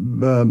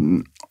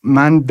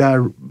من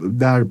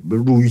در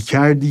روی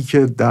کردی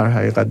که در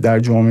حقیقت در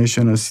جامعه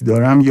شناسی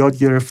دارم یاد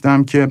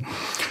گرفتم که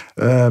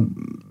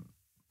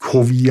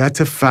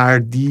هویت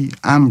فردی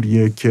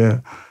امریه که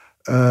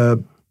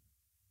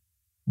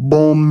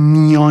با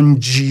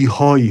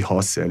میانجی‌هایی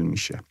حاصل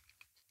میشه.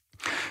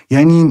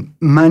 یعنی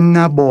من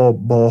نه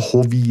با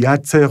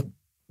هویت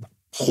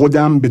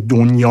خودم به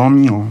دنیا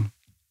میام،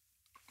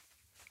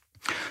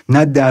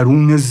 نه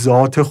درون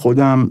ذات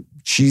خودم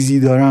چیزی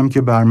دارم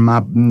که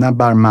نه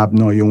بر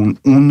مبنای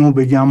اونو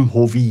بگم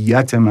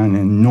هویت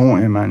منه،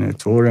 نوع منه،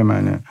 طور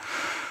منه،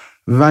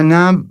 و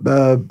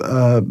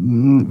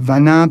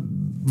نه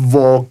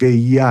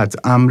واقعیت،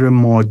 امر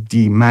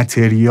مادی،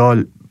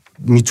 متریال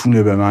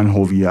میتونه به من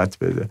هویت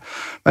بده،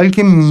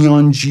 بلکه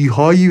میانجی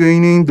هایی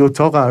بین این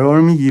دوتا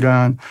قرار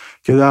میگیرن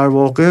که در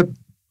واقع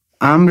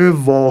امر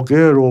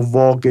واقع رو،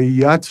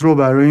 واقعیت رو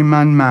برای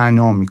من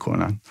معنا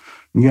میکنن.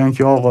 میگن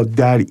که آقا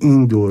در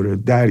این دوره،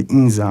 در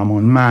این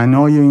زمان،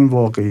 معنای این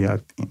واقعیت،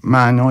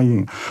 معنای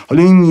این.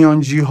 حالا این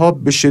میانجی ها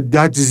به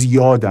شدت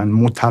زیادن،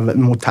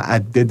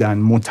 متعددن،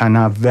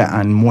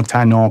 متنوعن،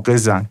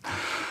 متناقضن،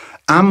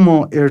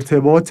 اما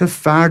ارتباط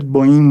فرد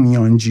با این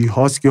میانجی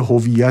هاست که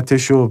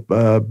هویتش رو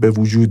به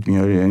وجود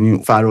میاره، یعنی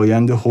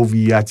فرایند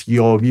هویت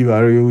یابی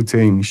برای او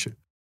طی میشه.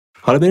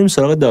 حالا بریم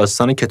سراغ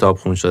داستان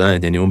کتابخون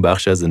شدن، یعنی اون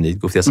بخش از زندگیت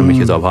گفتی اصلا به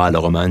کتاب‌ها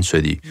علاقه‌مند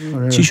شدی.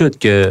 چی شد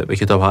که به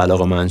کتاب‌ها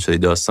علاقه‌مند شدی؟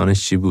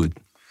 داستانش چی بود؟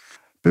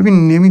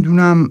 ببین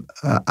نمیدونم،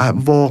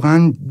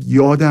 واقعا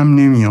یادم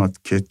نمیاد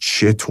که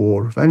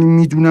چطور، ولی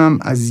میدونم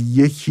از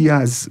یکی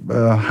از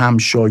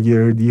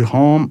همشاگردی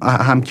هام،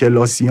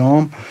 همکلاسی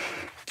هام،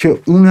 که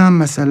اونم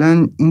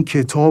مثلا این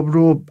کتاب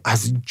رو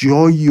از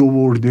جایی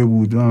آورده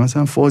بود و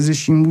مثلا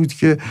فازش این بود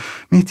که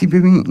مهدی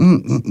ببین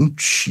این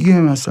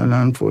چیه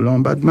مثلا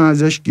فلان. بعد من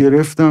ازش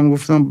گرفتم،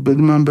 گفتم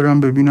بده من برم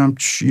ببینم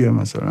چیه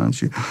مثلا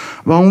چی.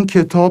 و اون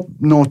کتاب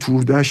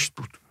ناتوردشت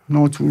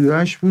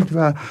بود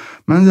و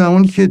من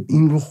زمانی که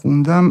این رو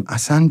خوندم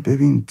اصلا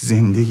ببین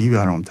زندگی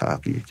برام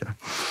تغییر کرد.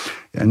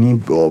 یعنی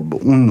با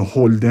اون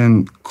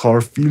هولدن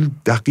کارفیلد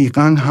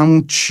دقیقاً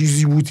همون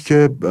چیزی بود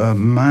که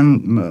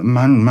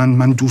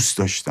من دوست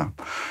داشتم.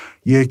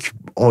 یک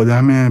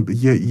آدم،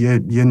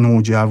 یه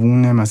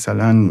نوجوان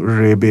مثلا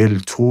ربل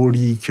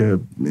توری که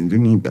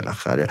میدونی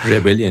بالاخره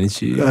ربل یعنی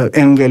چی؟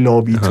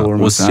 انقلابی طور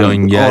مثلا،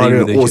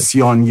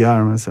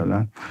 اوسیانگر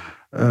مثلا،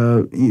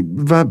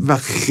 و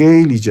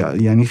خیلی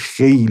یعنی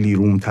خیلی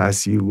روم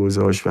تأثیر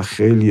گذاشت و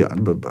خیلی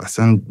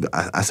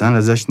اصلا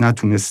ازش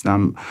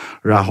نتونستم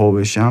رها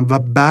بشم. و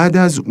بعد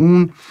از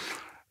اون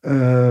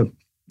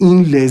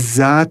این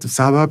لذت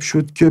سبب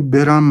شد که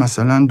برم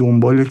مثلا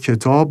دنبال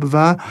کتاب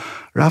و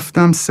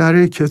رفتم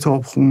سر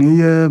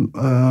کتابخونه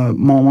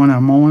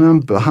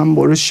مامانم هم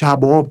باره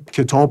شباب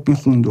کتاب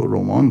میخوند و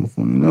رمان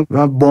میخوند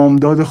و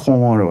بامداد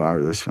خمار رو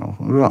برداشتم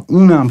و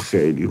اونم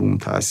خیلی روم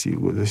تأثیر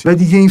گذاشت. و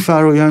دیگه این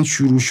فرایند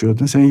شروع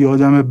شد. مثلا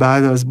یادم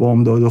بعد از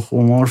بامداد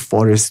خمار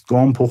فارست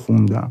گامپ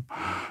خوندم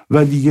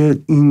و دیگه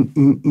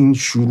این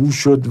شروع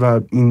شد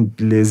و این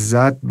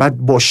لذت بعد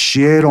با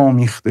شعر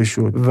آمیخته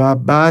شد. و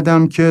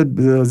بعدم که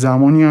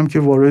زمانی هم که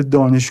وارد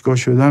دانشگاه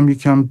شدم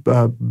یکم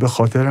به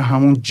خاطر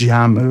همون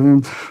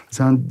جمعه،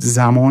 مثلا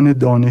زمان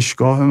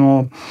دانشگاه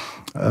ما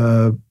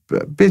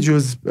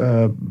بجز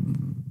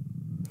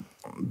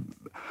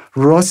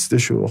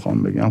راستشو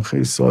بخوام بگم،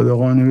 خیلی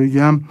صادقانه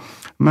بگم،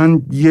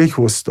 من یک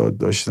استاد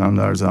داشتم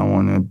در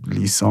زمان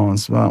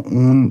لیسانس و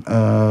اون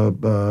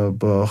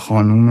با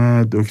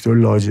خانوم دکتر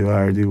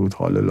لاجوردی بود،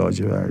 حال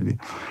لاجوردی،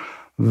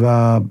 و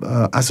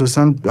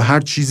اساساً هر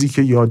چیزی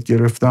که یاد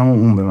گرفتم و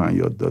اون به من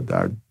یاد داد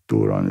در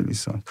دوران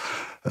لیسانس.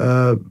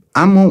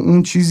 اما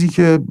اون چیزی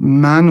که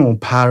منو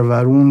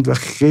پروروند و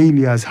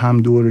خیلی از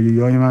هم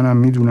دوره‌ای منم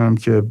میدونم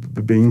که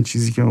به این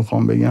چیزی که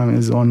میخوام بگم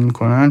اذعان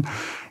میکنن،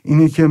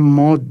 اینه که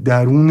ما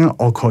درون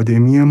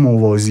آکادمی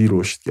موازی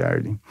رشد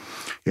کردیم.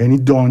 یعنی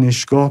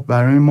دانشگاه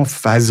برای ما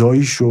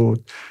فضایی شد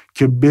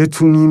که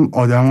بتونیم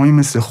آدمایی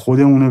مثل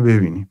خودمونو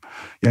ببینیم،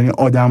 یعنی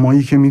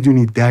آدمایی که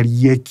میدونید در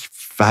یک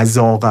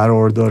فضا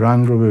قرار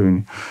دارن رو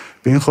ببینیم.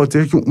 به این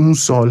خاطر که اون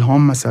سالها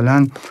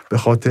مثلا به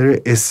خاطر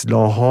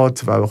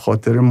اصلاحات و به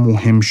خاطر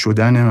مهم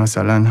شدن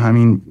مثلا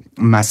همین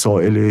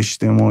مسائل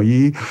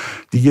اجتماعی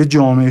دیگه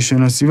جامعه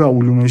شناسی و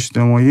علوم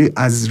اجتماعی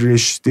از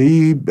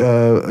رشته‌ای،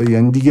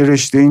 یعنی دیگه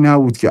رشته‌ای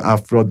نبود که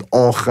افراد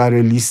آخر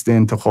لیست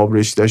انتخاب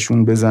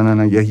رشتهشون بزنن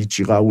اگه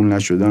هیچی قبول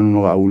نشدن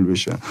اونو قبول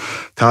بشن.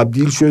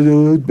 تبدیل شده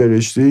بود به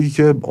رشته‌ای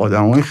که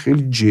آدمای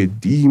خیلی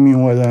جدی می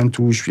اومدن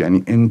توش،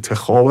 یعنی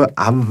انتخاب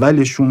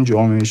اولشون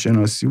جامعه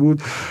شناسی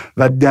بود.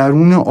 و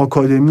درون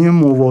آکادمی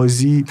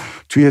موازی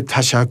توی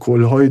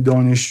تشکل‌های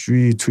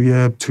دانشجویی،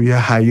 توی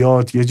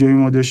حیات، یه جایی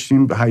ما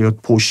داشتیم حیات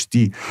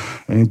پشتی،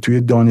 یعنی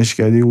توی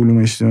دانشکده علوم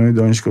اجتماعی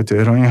دانشگاه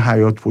تهران این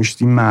حیات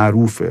پشتی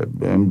معروفه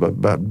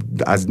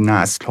از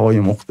نسل‌های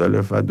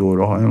مختلف و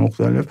دوره‌های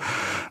مختلف.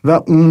 و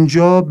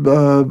اونجا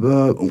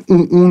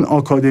اون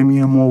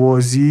آکادمی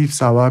موازی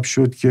سبب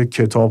شد که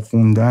کتاب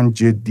خوندن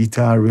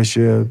جدی‌تر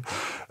بشه،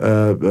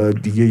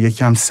 دیگه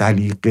یکم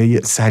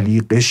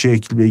سلیقه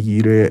شکل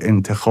بگیره،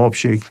 انتخاب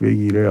شکل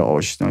بگیره،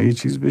 آشنایی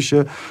چیز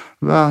بشه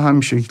و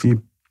همین شکلی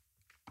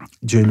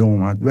جلو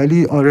اومد.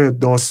 ولی آره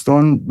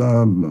داستان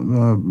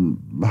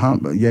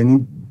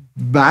یعنی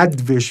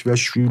بدوش و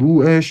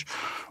شروعش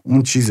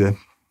اون چیزه،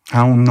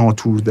 همون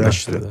ناتور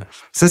داشته.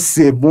 مثلا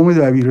سوم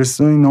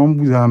دبیرستان اینام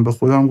بودم، به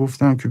خودم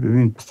گفتم که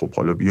ببین خب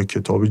حالا بیا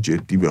کتاب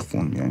جدی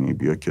بخون، یعنی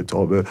بیا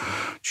کتاب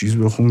چیز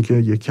بخون که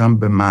یکم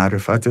به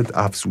معرفتت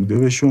افزوده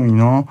بشه و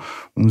اینا.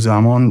 اون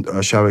زمان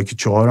شبکه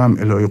 4 هم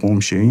الهی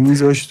قمشه‌ای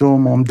میذاشت و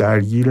ما هم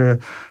درگیر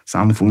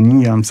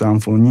سمفونی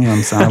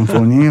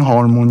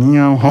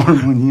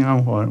هارمونی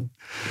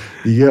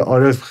دیگه.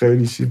 آره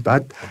خیلی چیز.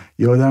 بعد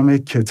یادم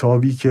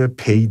کتابی که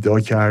پیدا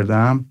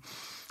کردم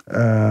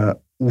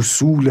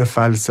اصول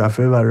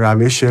فلسفه و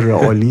روش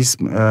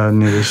رئالیسم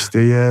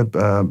نوشته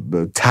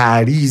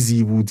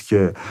تعریضی بود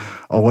که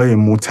آقای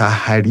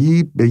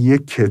مطهری به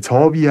یک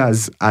کتابی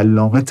از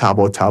علامه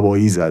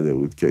طباطبایی زده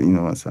بود که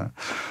اینو مثلا،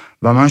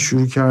 و من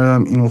شروع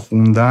کردم اینو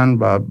خوندن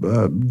و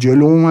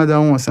جلو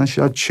اومدم و مثلا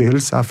شاید 40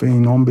 صفحه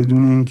اینام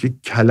بدون اینکه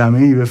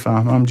کلمه‌ای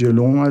بفهمم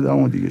جلو اومدم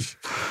و دیگه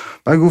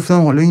بعد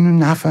گفتم حالا اینو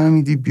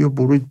نفهمیدی بیا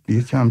برو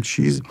یکم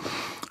چیز.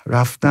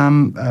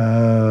 رفتم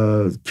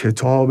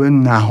کتاب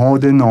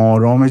نهاد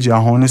ناآرام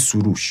جهان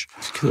سروش.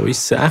 کتابی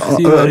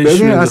سختی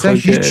برایش ببین اصلا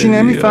هیچی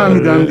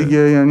نمیفهمیدم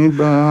دیگه، یعنی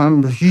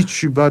هم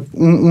هیچی. بعد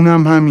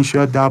اونم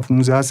همیشه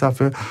 10-15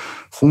 صفحه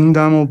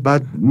خوندم و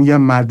بعد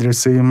میگم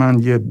مدرسه من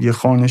یه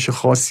خوانش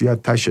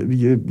خاصیت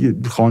یه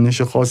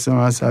خوانش خاص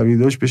مذهبی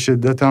داشت، به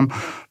شدتم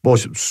با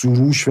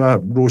سروش و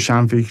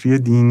روشنفکری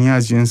دینی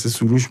از جنس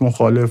سروش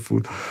مخالف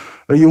بود.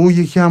 و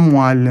یکی هم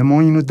معلم ها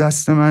اینو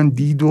دست من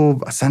دید و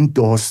اصلا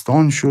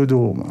داستان شد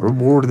و رو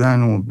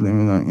بردن و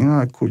نمیدونم اینا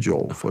از کجا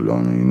و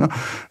فلان و اینا،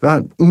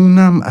 و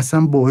اونم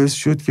اصلا باعث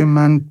شد که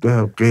من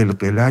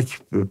قلقلک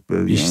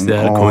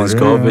بیشتر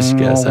کنجکاو بشی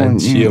که اصلا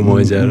چیه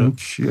ماجرا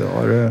چیه.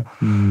 آره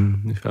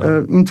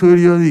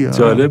اینطوری دیگه.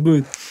 جالب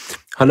بود.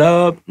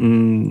 حالا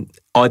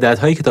عادت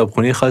های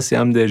کتابخونی خاصی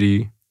هم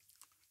داری؟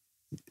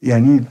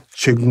 یعنی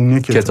چگونه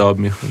کتاب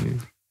میخونی؟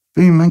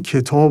 ببین من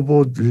کتاب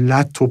رو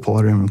لط و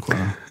پاره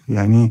میکنم.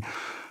 یعنی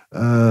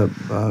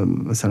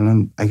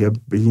مثلا اگه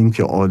بگیم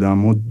که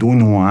آدم ها 2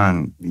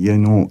 نوعن، یه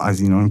نوع از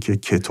اینان که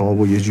کتاب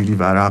رو یه جوری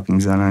ورق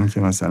میزنن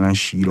که مثلا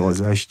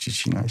شیرازش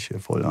چی نشه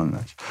فلان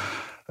نشه،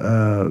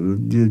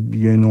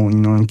 یه نوع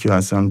اینان که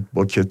اصلا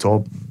با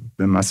کتاب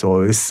به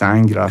مسابقه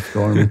سنگ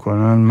رفتار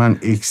میکنن. من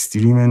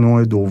اکستریم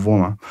نوع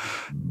دومم.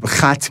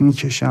 خط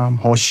میکشم،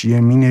 حاشیه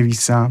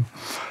مینویسم،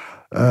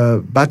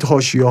 بعد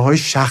حاشیه‌های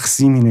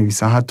شخصی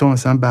می‌نویسم. حتی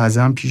مثلا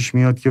بعضا پیش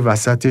میاد که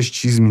وسطش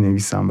چیز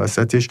می‌نویسم،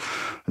 وسطش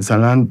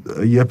مثلا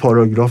یه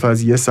پاراگراف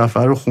از یه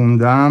صفحه رو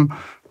خوندم،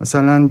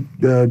 مثلا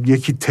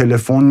یکی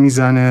تلفن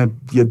میزنه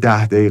یه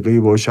 10 دقیقه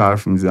باهاش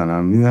حرف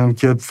میزنم، میدونم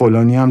که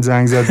فلانی هم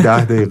زنگ زد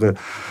 10 دقیقه.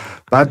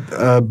 بعد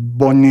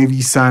با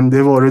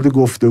نویسنده وارد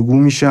گفتگو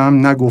میشم،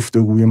 نه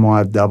گفتگوی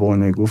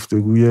مؤدبانه،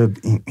 گفتگوی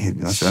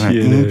مثلا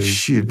این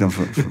چیه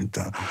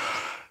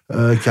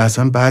که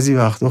اصلا بعضی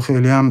وقتا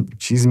خیلی هم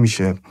چیز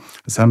میشه.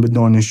 مثلا به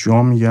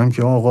دانشجوها میگم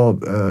که آقا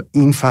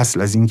این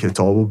فصل از این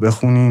کتابو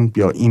بخونین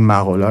یا این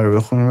مقاله رو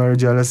بخونین برای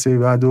جلسه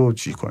بعد و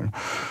چی کنین.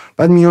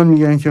 بعد میان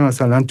میگن که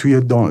مثلا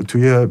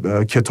توی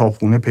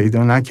کتابخونه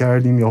پیدا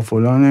نکردیم یا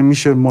فلانه،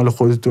 میشه مال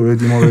خودتو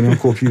بدیم ما بریم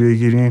کپی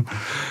بگیریم،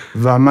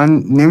 و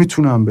من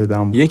نمیتونم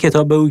بدم. یه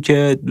کتاب بگو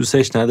که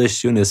دوستش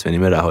نداشتی و نصف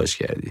نیمه رهاش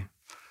کردی.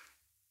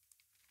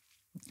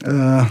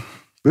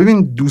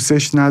 ببین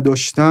دوستش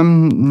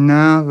نداشتم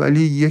نه،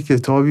 ولی یه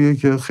کتابیه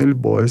که خیلی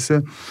باعث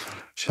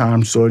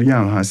شرمساری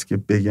هم هست که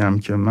بگم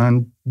که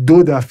من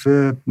 2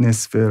 دفعه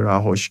نصف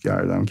رهاش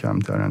کردم،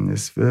 کمترن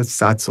نصف.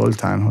 100 سال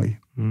تنهایی.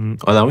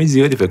 آدمای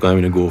زیادی فکر کنم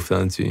اینو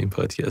گفتن توی این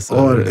پادکست.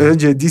 آره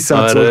جدی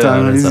 100 سال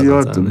تنهایی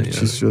زیاد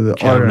چیز شده.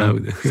 آره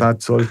 100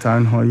 سال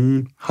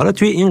تنهایی. حالا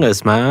توی این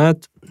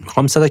قسمت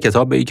میخوام 3 تا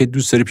کتاب بگی که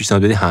دوست داری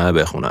پیشنهاد بدی همه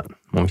بخونن.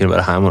 ممکنه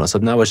برای همه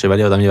مناسب نباشه،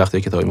 ولی آدم یه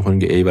وقتی کتابی میخونه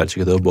که ای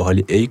بچه کتاب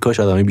باحالی، ای کاش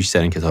آدمای بیشتر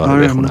این کتابا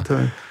رو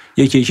بخونن.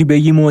 یکی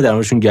بگیم و در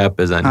موردشون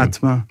گپ بزنیم.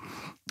 حتما.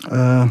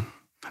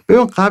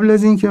 ببین قبل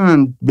از این که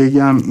من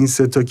بگم این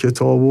 3 تا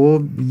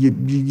کتابو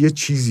یه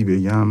چیزی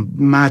بگم.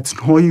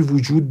 متن‌هایی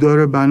وجود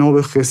داره بنا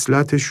به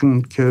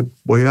خصلتشون که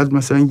باید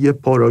مثلا یه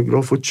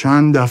پاراگرافو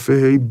چند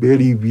دفعه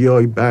بری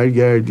بیای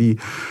برگردی،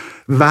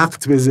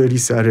 وقت بذاری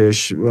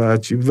سرش و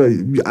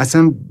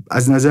اصلا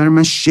از نظر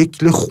من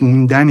شکل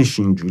خوندنش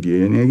اینجوریه.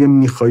 یعنی اگه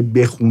میخوای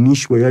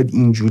بخونیش باید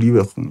اینجوری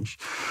بخونیش.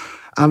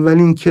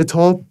 اولین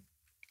کتاب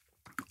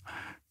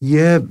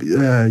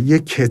یه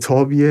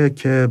کتابیه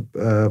که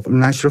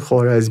نشر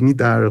خوارزمی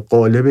در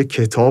قالب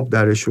کتاب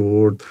درش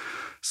آورد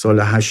سال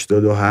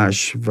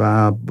 88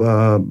 و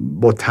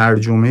با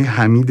ترجمه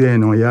حمید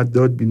عنایت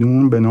داد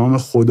بیرون به نام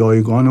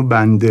خدایگان و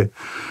بنده،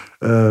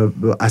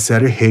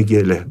 اثر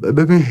هگله.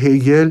 ببین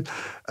هگل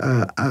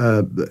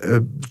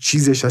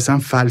چیزش اصلا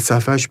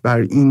فلسفهش بر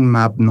این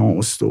مبنا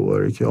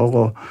استواره که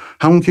آقا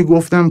همون که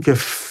گفتم که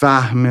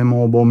فهم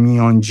ما با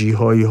میانجی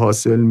هایی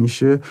حاصل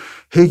میشه،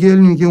 هگل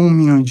میگه اون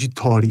میانجی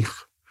تاریخ،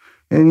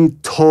 یعنی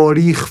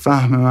تاریخ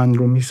فهم من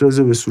رو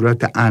میسازه به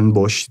صورت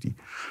انباشتی،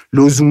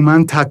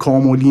 لزوما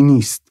تکاملی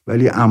نیست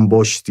ولی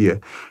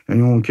انباشتیه.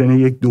 یعنی ممکنه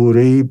یک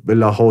دوره‌ای به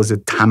لحاظ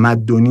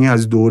تمدنی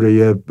از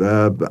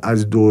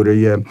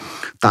دوره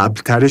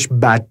قبلترش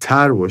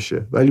بدتر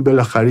باشه، ولی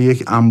بالاخره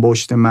یک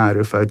انباشت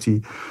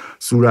معرفتی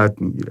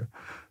صورت میگیره.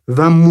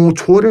 و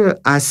موتور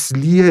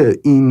اصلی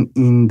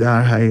این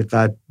در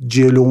حقیقت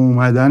جلو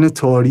اومدن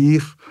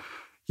تاریخ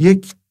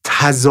یک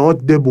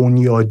تضاد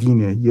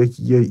بنیادینه،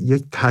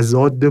 یک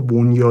تضاد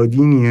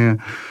بنیادینیه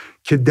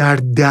که در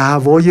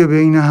دعوای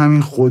بین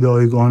همین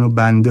خدایگان و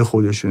بنده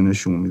خودش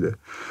نشون میده.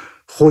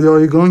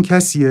 خدایگان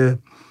کسیه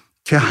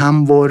که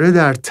همواره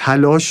در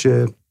تلاش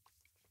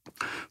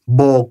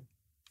با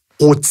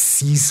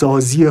قدسی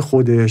سازی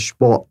خودش،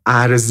 با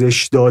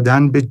ارزش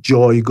دادن به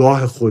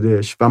جایگاه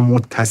خودش و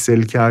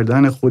متصل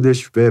کردن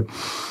خودش به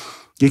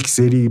یک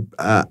سری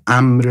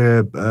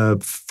امر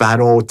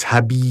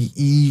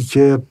فراتبیعی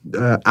که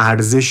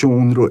ارزش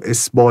اون رو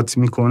اثبات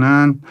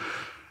میکنن،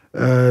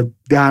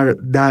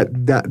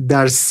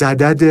 در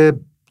صدد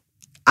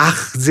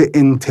اخذ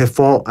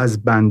انتفاع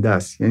از بنده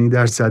است. یعنی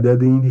در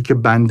صدد اینه که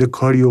بنده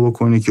کاریو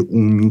بکنه که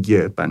اون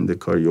میگه بنده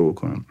کاریو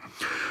بکنه،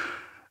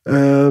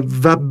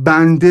 و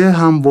بنده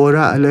همواره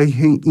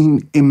علیه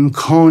این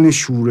امکان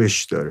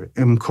شورش داره،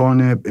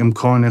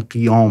 امکان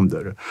قیام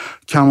داره،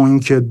 کما این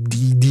که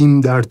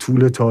دیدیم در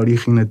طول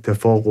تاریخ این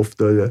اتفاق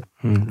افتاده.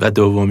 و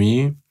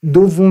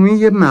دومی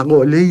یه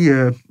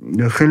مقاله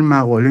خیلی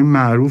مقاله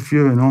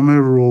معروفیه به نام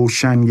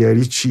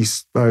روشنگری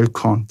چیست برای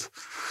کانت.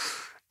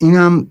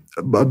 اینم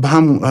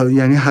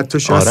یعنی حتی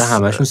شاید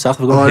همشون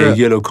سخت بگم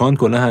هگل و کانت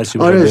کنه هر چی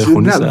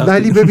بخونی سخت،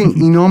 ولی ببین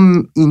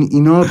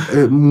اینا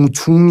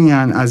متونی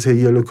ان از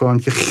هگل و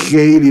کانت که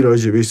خیلی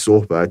راجبش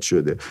صحبت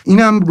شده.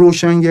 اینم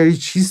روشنگری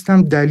چیست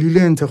هم دلیل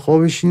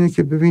انتخابش اینه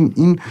که ببین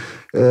این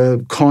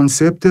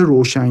کانسپت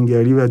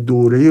روشنگری و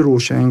دوره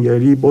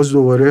روشنگری باز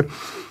دوباره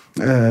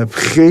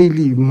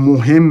خیلی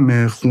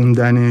مهم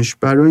خوندنش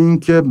برای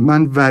اینکه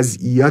من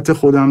وضعیت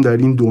خودم در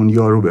این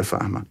دنیا رو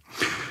بفهمم.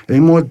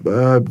 ما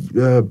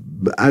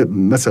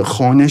مثلا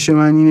خوانش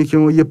من اینه که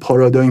ما یه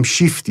پارادایم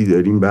شیفتی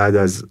داریم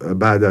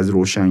بعد از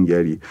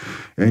روشنگری،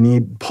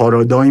 یعنی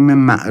پارادایم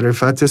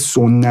معرفت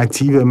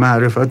سنتی به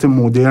معرفت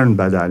مدرن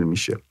بدل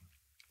میشه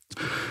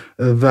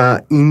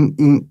و این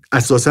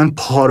اساساً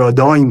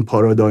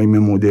پارادایم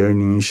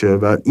مدرنی میشه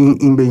و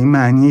این به این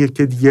معنیه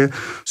که دیگه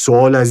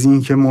سوال از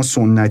این که ما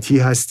سنتی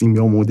هستیم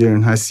یا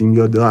مدرن هستیم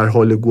یا در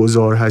حال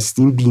گذار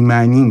هستیم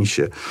بی‌معنی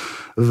میشه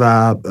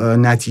و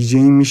نتیجه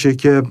این میشه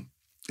که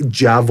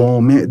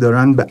جوامع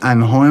دارن به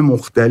انواع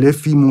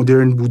مختلفی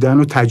مدرن بودن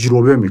رو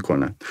تجربه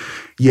میکنن.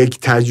 یک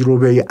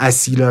تجربه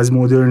اصیل از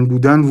مدرن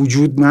بودن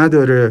وجود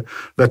نداره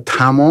و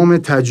تمام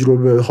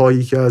تجربه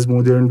هایی که از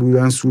مدرن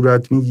بودن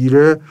صورت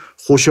میگیره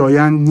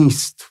خوشایند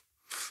نیست،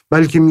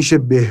 بلکه میشه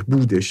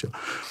بهبودش.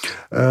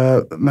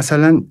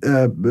 مثلا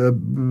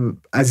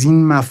از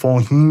این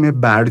مفاهیم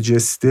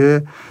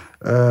برجسته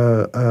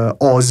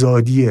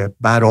آزادی،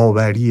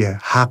 برابری،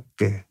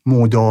 حق،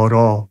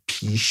 مدارا،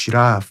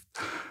 پیشرفت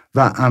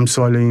و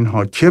امثال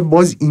اینها که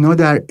باز اینا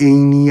در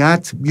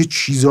عینیت یه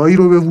چیزایی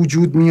رو به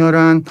وجود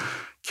میارن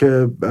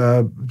که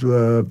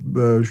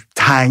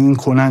تعیین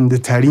کننده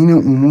ترین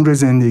امور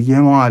زندگی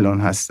ما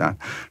الان هستن،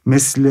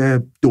 مثل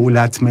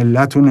دولت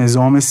ملت و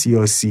نظام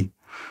سیاسی.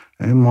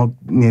 ما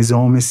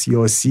نظام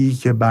سیاسی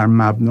که بر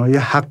مبنای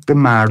حق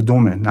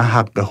مردمه نه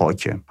حق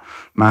حاکم،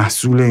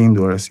 محصول این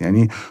درست.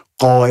 یعنی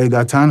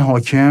قاعدتاً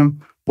حاکم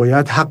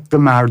باید حق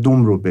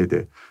مردم رو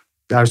بده،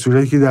 در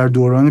صورتی که در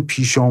دوران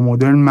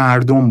پیشامدرن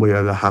مردم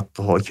باید حق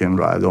حاکم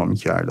رو ادا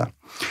می‌کردن.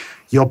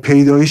 یا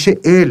پیدایش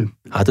علم،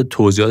 حتی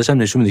توضیحاتش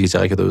هم نشون میده که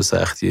چقدر کتاب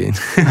سختیه این.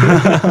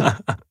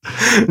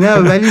 نه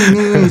ولی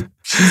این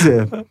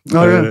چیزه.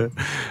 آره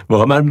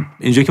واقعا من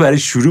اینجا که برای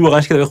شروع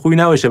واقعا کتاب خوبی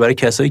نباشه برای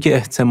کسایی که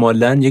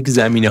احتمالاً یک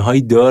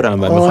زمینه‌هایی دارن و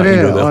می‌خوان این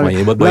رو بخونن.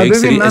 یعنی با یک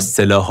سری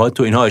اصطلاحات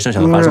و اینها آشنا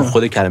شدن. مثلا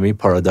خود کلمه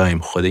پارادایم،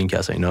 خود این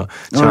کسا اینا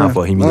چه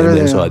مفاهیمی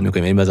دارن صحبت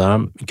می‌کنیم. یعنی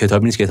مثلا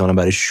کتابی نیست که احتمالاً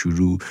برای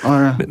شروع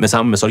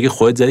مثلا که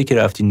خودت زدی که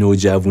رفتی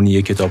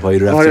نوجوانی کتابایی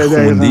رو رفتی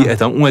خوندی،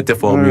 احتمالاً اون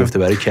اتفاق میفته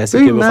برای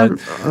کسی که بخواد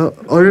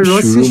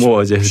شروع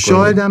مواجه کنه.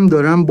 شایدم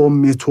دارم با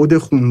متد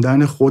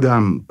خوندن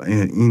خودم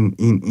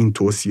این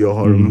توصیه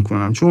ها رو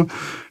میکنم، چون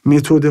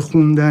متد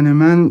خوندن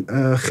من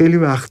خیلی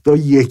وقتا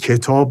یک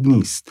کتاب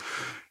نیست.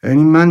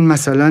 یعنی من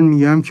مثلا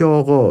میگم که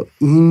آقا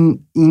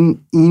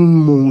این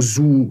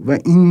موضوع و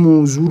این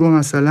موضوع رو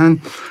مثلا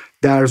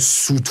در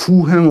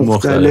سطوح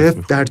مختلف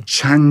در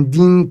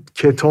چندین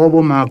کتاب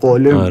و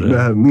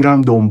مقاله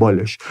میرم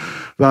دنبالش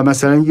و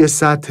مثلا یه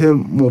سطح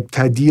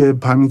مبتدی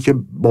همین که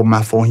با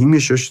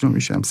مفاهیمش آشنا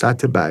میشم،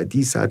 سطح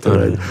بعدی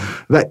بعدی.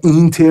 و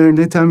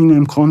اینترنت هم این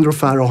امکان رو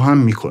فراهم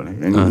میکنه.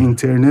 یعنی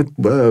اینترنت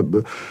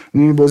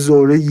با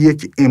زوره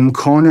یک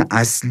امکان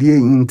اصلی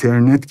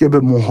اینترنت که به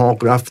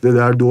محاق رفته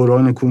در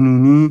دوران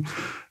کنونی،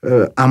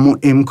 اما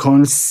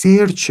امکان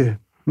سرچه.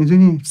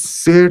 میدونی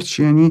سرچ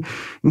یعنی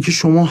اینکه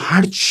شما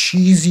هر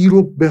چیزی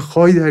رو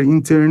بخوای در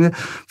اینترنت،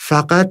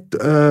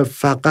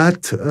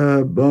 فقط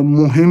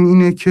مهم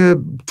اینه که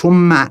تو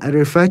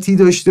معرفتی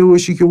داشته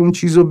باشی که اون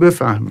چیز رو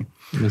بفهمی.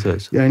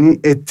 یعنی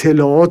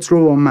اطلاعات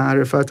رو با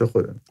معرفت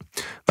خودت.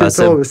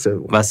 کتاب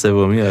سوم و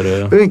سومی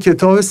ببین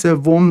کتاب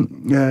سوم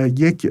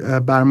یک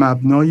بر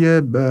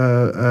مبنای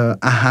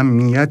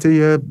اهمیت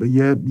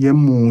یه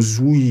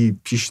موضوعی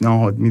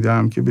پیشنهاد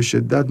میدم که به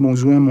شدت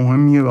موضوع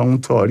مهمیه و اون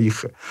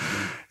تاریخه.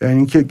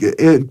 یعنی که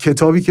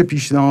کتابی که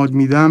پیشنهاد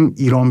میدم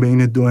ایران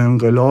بین دو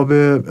انقلاب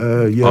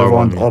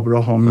یروان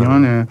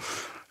آبراهامیانه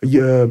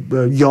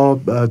یا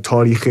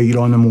تاریخ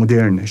ایران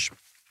مدرنش.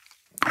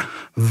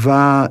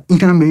 و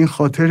اینم به این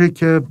خاطره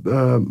که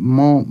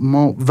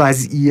ما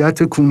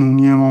وضعیت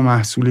کنونی ما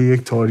محصول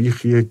یک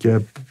تاریخیه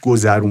که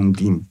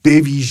گذروندیم، به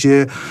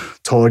ویژه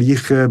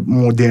تاریخ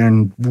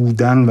مدرن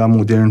بودن و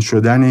مدرن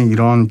شدن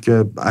ایران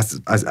که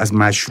از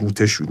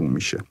مشروطه شروع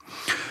میشه.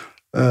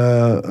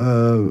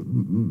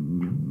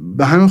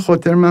 به همین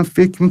خاطر من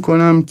فکر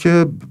میکنم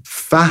که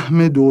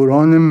فهم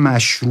دوران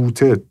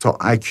مشروطه تا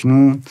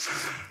اکنون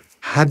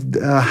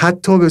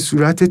حتی به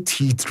صورت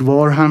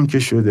تیتروار هم که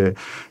شده،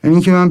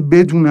 یعنی که من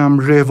بدونم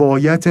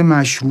روایت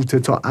مشروطه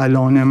تا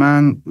الان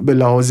من به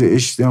لحاظ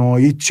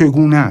اجتماعی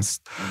چگونه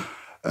است.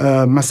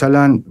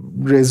 مثلا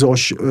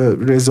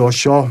رضا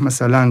شاه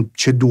مثلا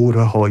چه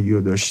دوره هایی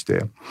رو داشته،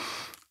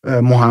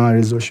 محمد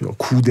رضا شاه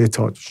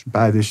کودتا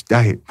بعدش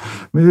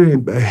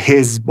میدونید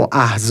حزب با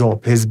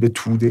احزاب، حزب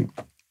توده،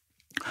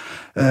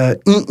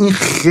 این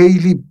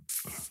خیلی،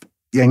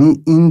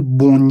 یعنی این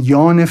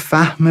بنیان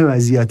فهم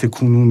وضعیت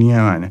کنونی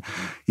منه.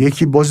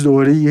 یکی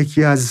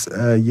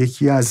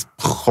از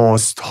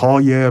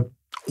خواستهای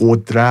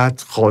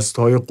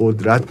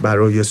قدرت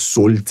برای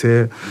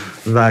سلطه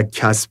و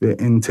کسب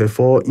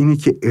انتفاع اینه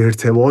که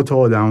ارتباط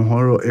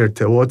آدم‌ها رو،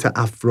 ارتباط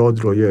افراد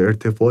رو یا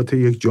ارتباط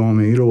یک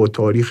جامعه رو با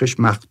تاریخش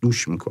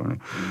مخدوش میکنه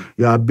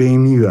یا بین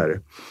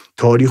میبره.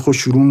 تاریخ رو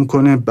شروع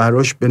میکنه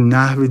براش به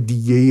نحو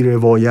دیگه‌ای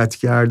روایت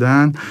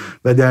کردن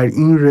و در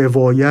این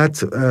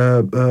روایت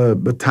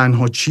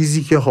تنها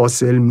چیزی که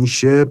حاصل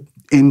میشه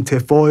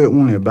انتفاع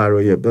اونه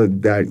برای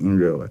در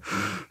این روایت.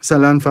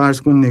 مثلا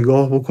فرض کن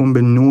نگاه بکن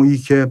به نوعی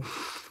که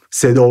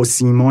صدا و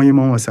سیمای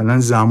ما مثلا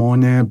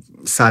زمان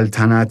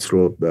سلطنت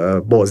رو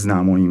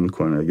بازنمایی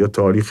میکنه یا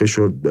تاریخش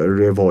رو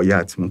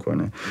روایت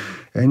میکنه،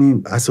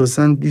 یعنی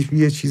اساساً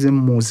یه چیز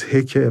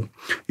مضحکه.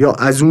 یا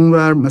از اون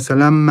ور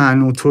مثلا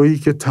من و تویی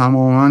که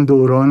تماما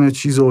دوران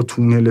چیز و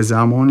تونل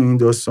زمان این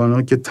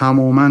داستانا که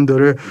تماما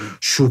داره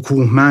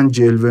شکوهمند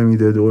جلوه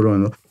میده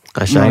دورانو.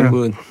 قشنگ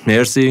بود،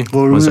 مرسی،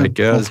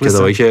 متشکرم از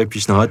کتابی که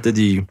پیشنهاد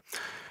دادی.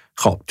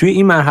 خب توی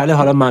این مرحله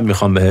حالا من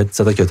میخوام بهت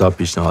 3 کتاب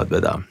پیشنهاد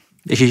بدم.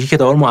 یکی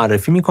کتابا رو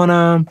معرفی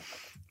میکنم،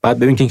 بعد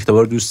ببین که این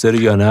کتابا رو دوست داری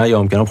یا نه،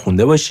 یا ممکنه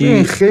خونده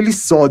باشی. خیلی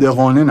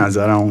صادقانه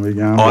نظرمو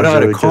بگم.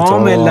 آره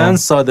کاملا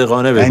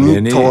صادقانه بگم،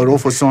 یعنی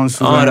تعارف و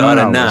سانسور.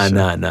 آره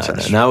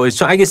نه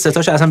چون اگه 3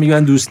 تاش اصلا میگی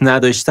من دوست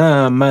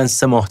نداشتم، من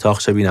 3 ماه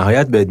تاخش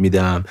بی‌نهایت بهت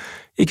میدم.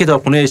 یک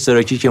کتابخونه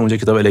اشتراکی که اونجا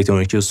کتاب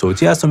الکترونیکی و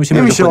صوتی هست و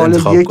میشه خود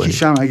انتخاب کنی.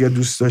 یکیشم اگه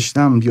دوست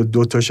داشتم یا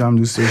 2 تاشم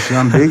دوست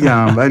داشتم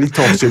بگم، ولی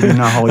تاخچه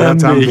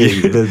بی‌نهایت هم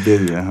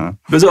بگم.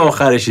 بذار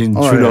آخرش این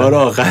چونه‌ها رو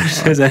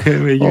آخرش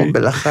بزنیم بگیم.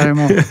 بالاخره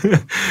ما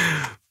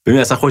ببین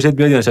اصلا خوشت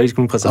بیاد یا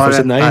شاید خوشت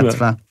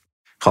نیاد.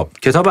 خب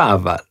کتاب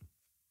اول.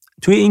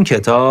 توی این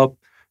کتاب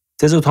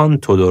تزوتان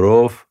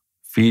تودوروف،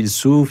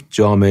 فیلسوف،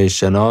 جامعه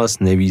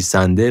شناس،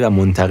 نویسنده و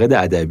منتقد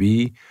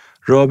ادبی،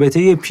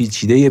 رابطه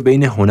پیچیده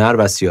بین هنر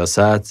و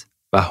سیاست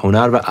و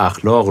هنر و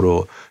اخلاق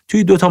رو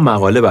توی 2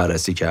 مقاله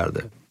بررسی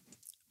کرده.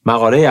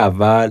 مقاله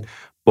اول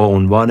با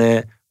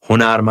عنوان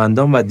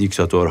هنرمندان و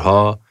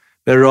دیکتاتورها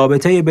به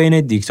رابطه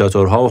بین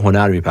دیکتاتورها و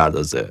هنر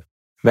میپردازه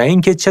و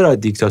اینکه چرا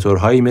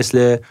دیکتاتورهایی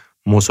مثل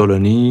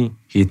موسولینی،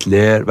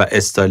 هیتلر و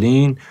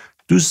استالین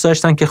دوست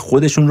داشتن که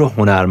خودشون رو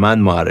هنرمند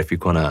معرفی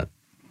کنند.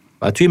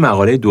 و توی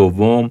مقاله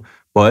دوم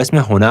با اسم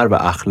هنر و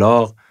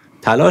اخلاق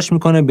تلاش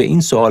میکنه به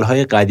این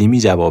سوالهای قدیمی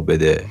جواب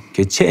بده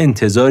که چه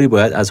انتظاری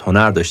باید از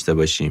هنر داشته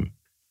باشیم؟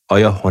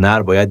 آیا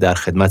هنر باید در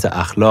خدمت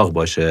اخلاق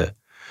باشه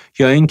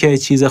یا اینکه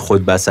چیز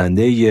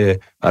خودبسنده‌ایه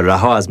و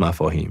رها از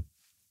مفاهیم؟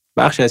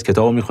 بخشی از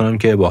کتابو میخونم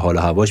که با حال و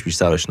هواش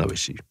بیشتر آشنا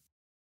بشی.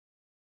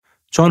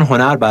 چون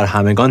هنر بر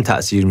همگان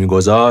تأثیر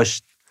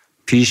میگذاشت،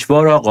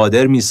 پیشوا را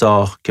قادر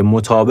میساخت که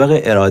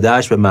مطابق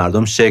ارادهش به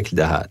مردم شکل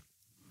دهد.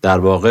 در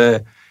واقع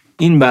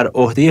این بر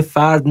عهده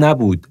فرد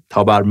نبود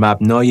تا بر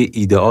مبنای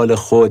ایدئال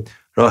خود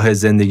راه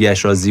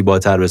زندگیش را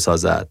زیباتر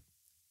بسازد.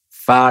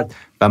 فرد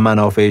و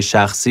منافع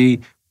شخصی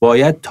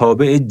باید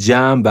تابع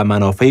جمع و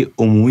منافع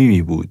عمومی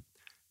می بود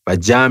و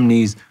جمع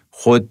نیز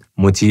خود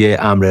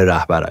مطیع امر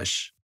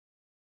رهبرش.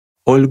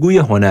 الگوی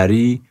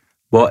هنری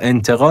با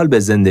انتقال به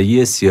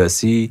زندگی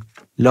سیاسی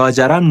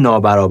لاجرم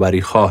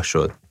نابرابری خواه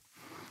شد،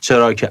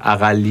 چرا که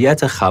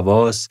اقلیت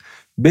خواص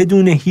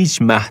بدون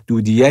هیچ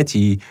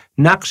محدودیتی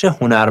نقش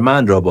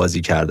هنرمند را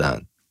بازی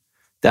کردند،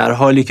 در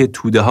حالی که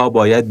توده ها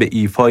باید به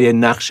ایفای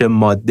نقش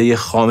ماده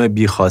خام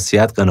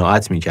بیخاصیت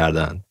قناعت می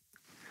کردند.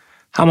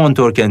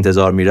 همانطور که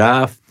انتظار می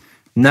رفت،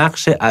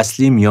 نقش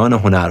اصلی میان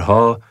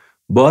هنرها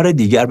بار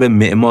دیگر به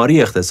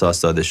معماری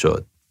اختصاص داده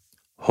شد.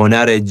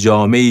 هنر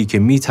جامعی که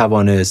می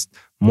توانست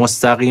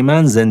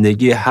مستقیما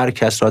زندگی هر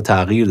کس را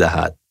تغییر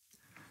دهد.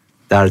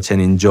 در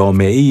چنین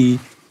جامعه‌ای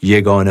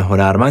یگان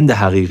هنرمند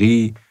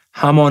حقیقی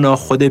همانا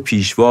خود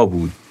پیشوا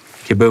بود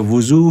که به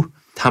وضوح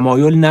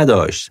تمایل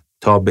نداشت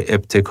تا به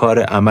ابتکار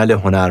عمل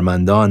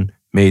هنرمندان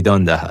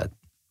میدان دهد.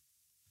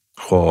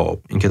 خب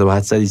این کتاب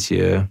حد زدی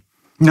چیه؟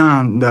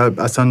 نه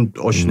اصلا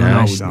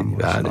آشنا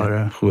نبودم.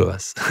 آره خوبه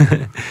بس.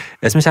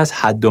 اسمش از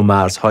حد و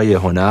مرزهای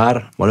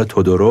هنر، مال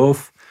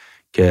تودوروف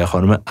که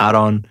خانم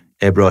اران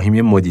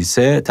ابراهیمی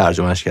مدیسه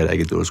ترجمهش کرده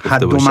اگه درست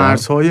گفته باشم. حد و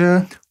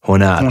مرزهای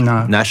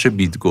هنر. نشر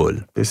بیدگل.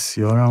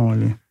 بسیار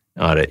عالی.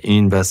 آره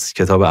این بس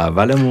کتاب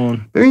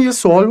اولمون. ببین یه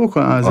سوال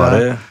بکنم ازت.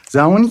 آره.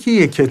 زمانی که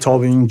یه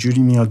کتاب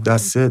اینجوری میاد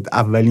دستت،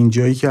 اولین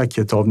جایی که از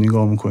کتاب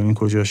نگاه میکنین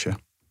کجاشه؟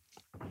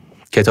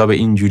 کتاب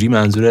اینجوری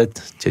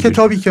منظورت چه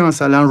کتابی که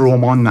مثلا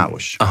رمان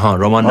نباشه.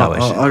 رمان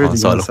نباشه. آره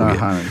سال خوبیه.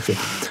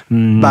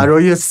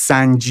 برای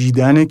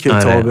سنجیدن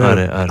کتاب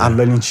آره.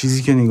 اولین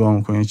چیزی که نگاه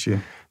میکنی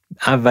چیه؟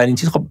 اولین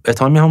چیز خب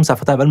اتهام همون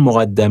صفحات اول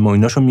مقدمه و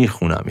ایناشو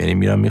میخونم، یعنی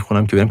میرم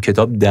میخونم که ببینم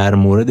کتاب در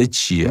مورد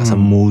چیه، اصلا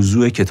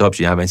موضوع کتاب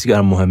چیه. اولین چیزی که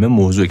برام مهمه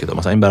موضوع کتاب.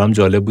 مثلا این برام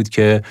جالب بود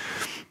که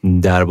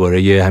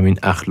درباره همین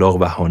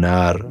اخلاق و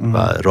هنر و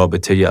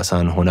رابطه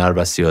اصلا هنر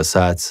و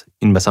سیاست،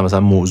 این مثلا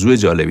موضوع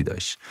جالبی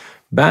داشت.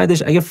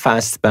 بعدش اگه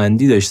فصل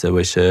بندی داشته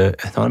باشه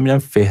احتمال میرم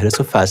فهرست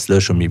و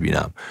فصلاشو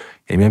میبینم،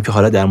 یعنی میگم که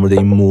حالا در مورد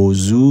این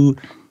موضوع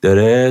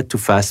داره تو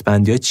فصل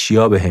بندی‌ها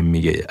چیا بهم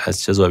میگه،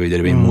 از چه زاویه‌ای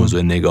داره به این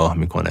موضوع نگاه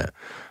میکنه.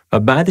 و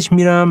بعدش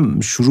میرم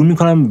شروع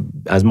میکنم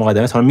از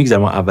مقدمه تا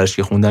میگذرم. اولش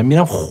که خوندم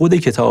میرم خود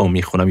کتابو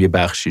میخونم، یه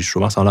بخشیش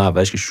رو مثلا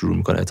اولش که شروع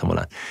میکنه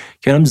احتمالاً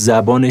که هم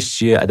زبانش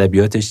چیه،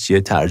 ادبیاتش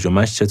چیه،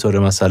 ترجمهش چطوره،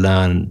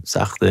 مثلا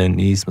سخت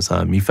نیست،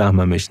 مثلا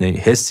میفهممش، نه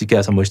حسی که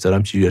اصلا باش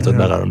دارم چجوری ارتباط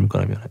برقرار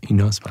میکنم، یعنی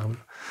ایناست معمولا.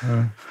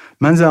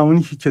 من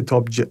زمانی که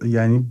کتاب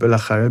یعنی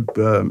بالاخره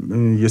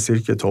یه سری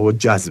کتابو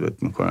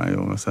جذبت میکنن،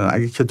 یا مثلا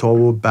اگه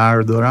کتابو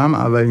بردارم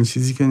اولین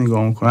چیزی که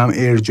نگاه میکنم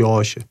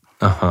ارجاعاشه.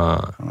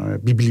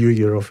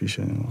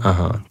 بیبلیوگرافیشه.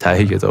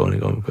 ته کتابو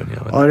نگاه میکنی.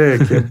 آره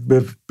که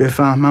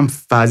بفهمم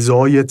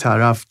فضای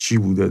طرف چی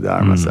بوده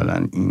در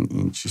مثلا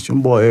این چیز،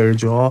 چون با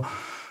ارجاع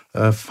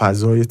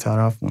فضای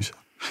طرف میشه.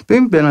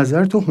 ببین به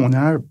نظر تو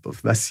هنر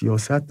و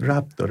سیاست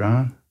ربط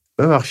دارن؟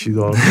 ببخشید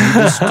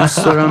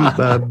دوست دارم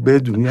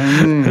بدون،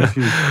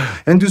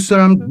 یعنی دوست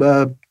دارم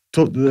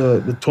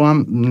تو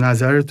هم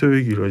نظرتو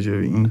بگی راجع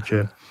به این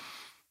که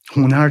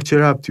هنر چه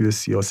ربطی به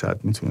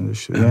سیاست میتونه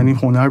داشته، یعنی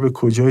هنر به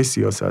کجای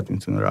سیاست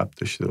میتونه ربط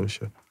داشته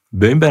باشه؟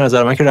 ببین به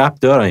نظر من که ربط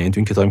دارن، یعنی تو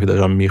این کتابی که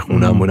دارم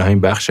میخونم و همین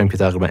بخشم که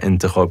تقریبا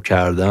انتخاب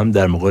کردم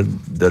در موقع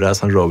داره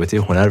اصلا رابطه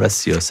هنر و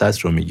سیاست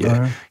رو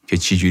میگه که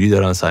چی جوری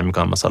دارن سعی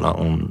میکنن مثلا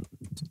اون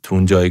تو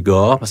اون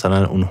جایگاه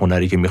مثلا اون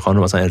هنری که میخوان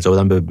رو مثلا ارجاع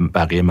بدن به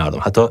بقیه مردم.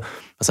 حتی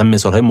مثلا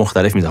مثالهای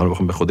مختلف میزنم،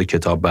 بخوام به خود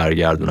کتاب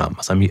برگردونم،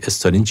 مثلا میگه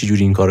استالین چی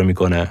جوری این کارو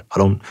میکنه،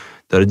 حالا اون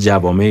داره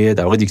جوامع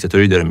در واقع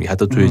دیکتاتوری داره میگه،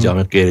 حتی توی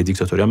جامعه غیر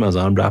دیکتاتوری هم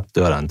مثلا ربط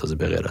دارن، تازه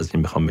به غیر از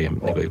این میخوام بگم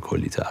نگاه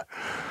کلی‌تر.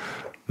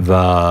 و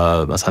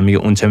مثلا میگه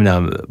اون چه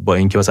میدونم با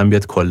اینکه مثلا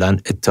بیاد کلا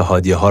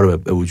اتحادیه ها رو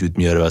به وجود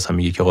میاره، مثلا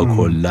میگه که آقا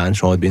کلا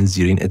شما بیاین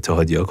زیر این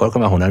اتحادیه ها کار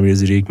کنید و هنر میره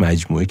زیر یک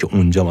مجموعه که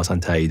اونجا مثلا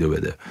تایید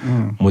بده.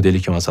 مدلی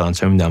که مثلا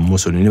چه میدونم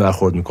موسولینی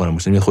برخورد میکنه،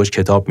 موسولینی خودش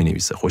کتاب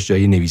مینویسه، خودش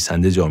جای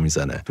نویسنده جا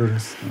میزنه.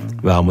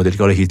 و مدلی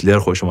که هیتلر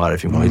خودش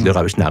معرفی میکنه، هیتلر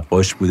قبلش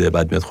نقاش بوده،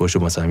 بعد میاد خودش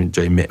مثلا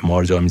جای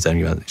معمار جا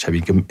میزنه،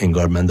 شبیه که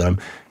انگار من دارم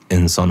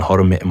انسان ها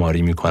رو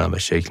معماری میکنم و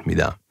شکل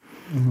میدم.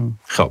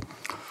 خب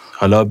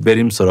حالا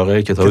بریم سراغ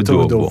کتاب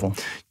دوم.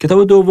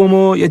 کتاب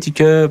دومو یه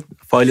تیکه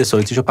فایل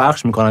صوتیشو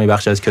پخش میکنم، یه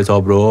بخش از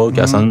کتاب رو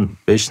که اصلا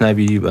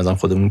بشنوی، مثلا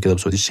خودمون کتاب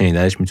صوتی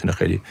شنیدنش میتونه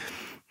خیلی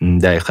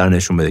دقیق‌تر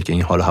نشون بده که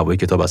این حال و هوای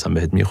کتاب اصلا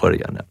بهت میخوره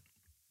یا نه.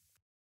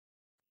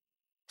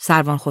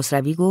 سروان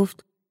خسروی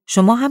گفت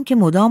شما هم که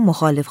مدام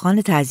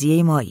مخالفخوان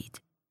تعزیه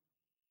مایید.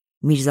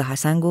 میرزا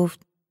حسن گفت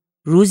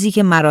روزی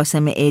که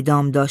مراسم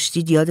اعدام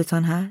داشتید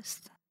یادتان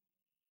هست؟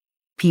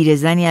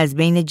 پیرزنی از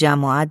بین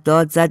جماعت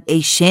داد زد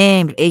ای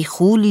شمر، ای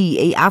خولی،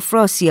 ای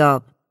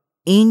افراسیاب،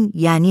 این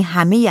یعنی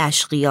همه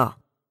اشقیا.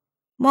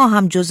 ما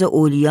هم جز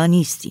اولیا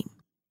نیستیم.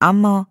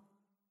 اما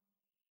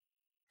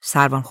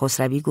سروان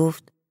خسروی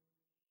گفت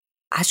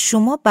از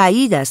شما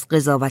بعید است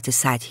قضاوت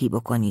سطحی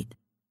بکنید.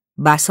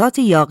 بساط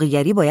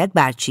یاغیگری باید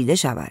برچیده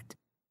شود.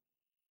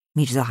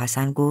 میرزا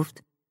حسن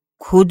گفت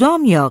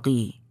کدام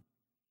یاغی؟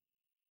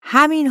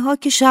 همینها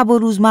که شب و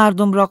روز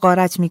مردم را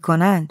غارت می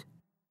کنند.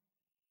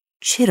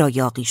 چرا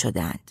یاغی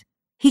شدند؟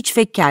 هیچ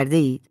فکر کرده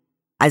اید؟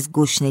 از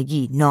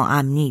گشنگی،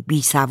 ناامنی،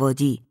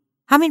 بیسوادی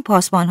همین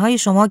پاسبانهای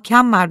شما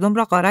کم مردم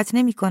را غارت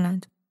نمی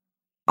کنند.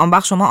 آن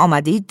وقت شما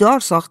آمده اید دار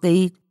ساخته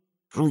اید،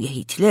 روی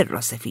هیتلر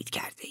را سفید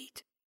کرده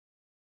اید.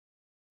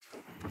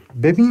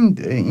 ببین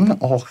این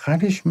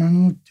آخرش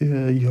منو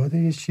یاد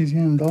یه چیزی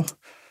انداخت.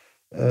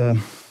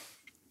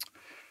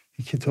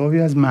 کتابی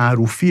از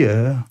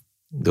معروفیه.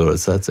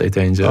 درست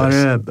تا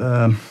اینجاست.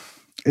 آره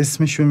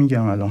اسمشو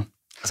میگم الان.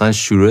 اصلا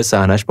شروع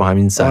صحنهش با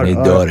همین صحنه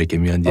داره که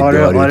میان یه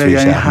داری توی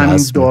یعنی شهر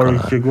همین داری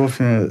که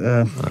گفت.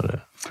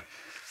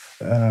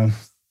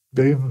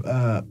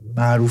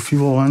 معروفی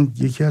واقعا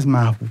یکی از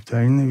محبوب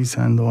ترین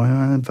نویسنده های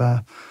منه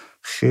و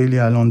خیلی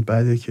الان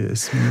بده که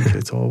اسم این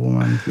کتابو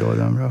من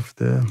یادم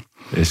رفته.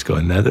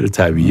 اشکال نداره،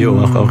 طبیعیه و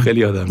من خواهم خیلی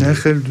یادم میاد. نه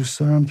خیلی دوست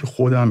دارم که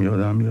خودم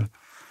یادم بیاد.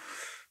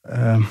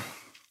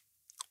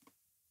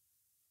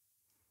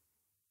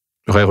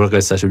 میخوای خود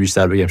قصهشو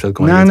بیشتر بگم شاید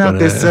کمک کنه؟ نه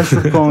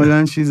قصهشو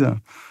کاملا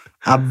چیزم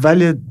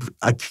اول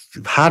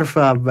حرف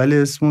اول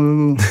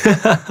اسمو بگو.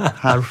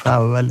 حرف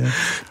اول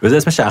بذار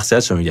اسم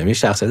شخصیتشو میگم. یه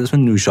شخصیت اسم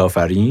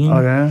نوشافرین.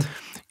 آره.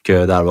 که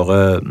در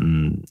واقع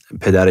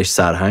پدرش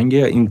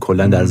سرهنگه. این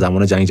کلا در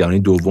زمان جنگ جهانی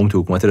دوم تو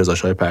حکومت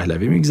رضاشاه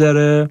پهلوی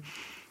میگذره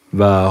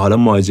و حالا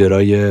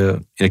ماجرای اینه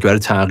که برای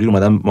تغییر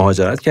اومدن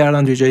مهاجرت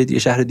کردن توی جای دیگه،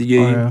 شهر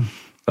دیگه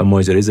و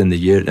ماجرای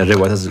زندگی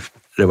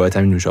روایت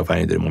همین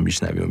نوشافرین داریم ما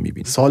میشنویم و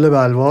میبینیم. سال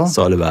بلوا.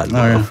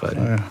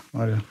 آفرین.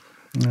 آره.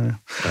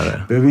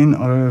 ببین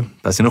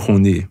پس اینو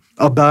خوندی؟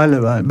 بله.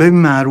 ببین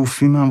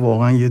معروفی من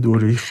واقعا یه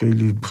دوره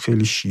خیلی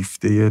خیلی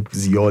شیفته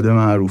زیاد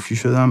معروفی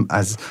شدم.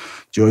 از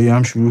جایی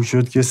هم شروع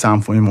شد که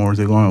سمفونی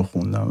مردگان رو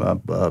خوندم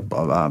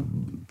و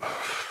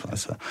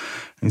اصلا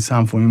این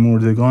سمفونی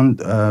مردگان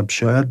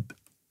شاید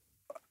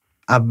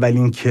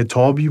اولین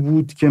کتابی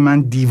بود که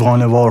من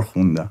دیوانه‌وار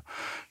خوندم.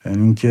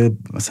 یعنی اینکه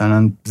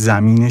مثلا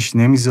زمینش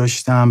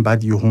نمیذاشتم،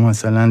 بعد یهو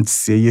مثلا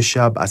 3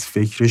 شب از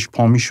فکرش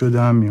پا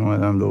میشدم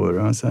میومدم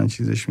دوباره مثلا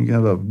چیزش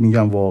میگم و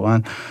میگم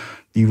واقعا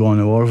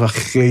دیوانه‌وار و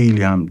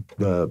خیلی هم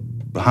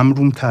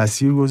روم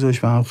تأثیر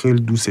گذاشت و هم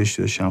خیلی دوستش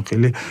داشتم.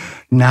 خیلی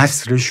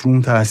نثرش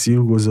روم تأثیر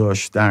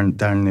گذاشت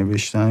در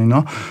نوشتن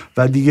اینا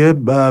و دیگه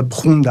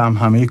خوندم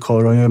همه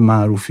کارهای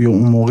معروفی.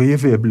 اون موقع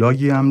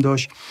وبلاگی هم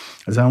داشت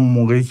از همون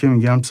موقعی که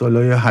میگم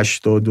سالهای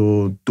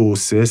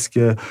 82-83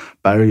 که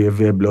برای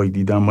وبلاگ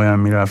دیدم باید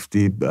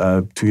میرفتی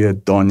توی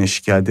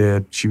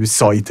دانشکده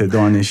سایت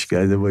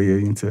دانشکده با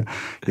یه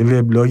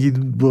وبلاگی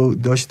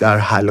داشت در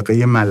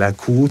حلقه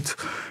ملکوت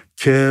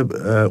که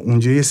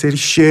اونجا یه سری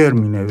شعر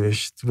می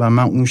نوشت و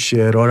من اون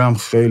شعرها رو هم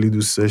خیلی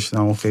دوست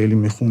داشتم و خیلی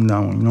می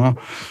خوندم و اینا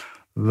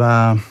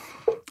و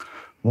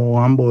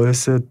واقعا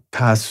باعث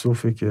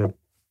تأسفه که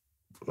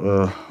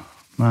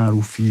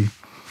معروفی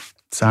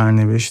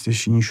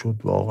سرنوشتش این شد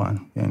واقعا.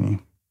 یعنی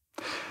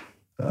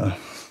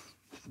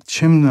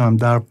چه میدونم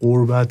در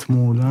غربت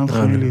مردن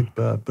خیلی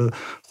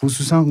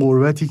خصوصا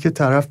غربتی که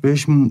طرف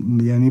بهش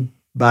یعنی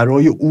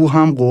برای او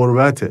هم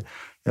غربته.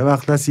 یه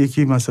وقت هست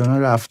یکی مثلا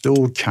رفته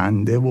و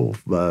کنده و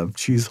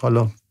چیز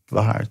حالا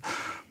و هر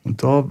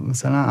تا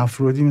مثلا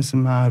افرادی مثل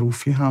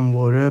معروفی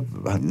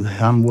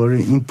همواره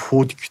این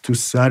پتک تو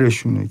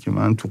سرشونه که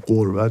من تو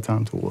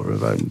غربتم تو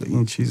غربت و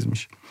این چیز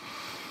میشه.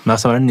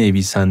 مثلا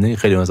نویسنده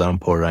خیلی مثلا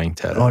پررنگ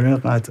تره. آره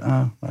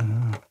قطعا.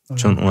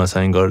 چون اون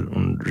مثلا انگار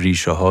اون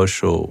ریشه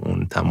هاش و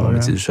اون تمام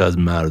چیزشو از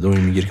مردمی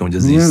میگیره که اونجا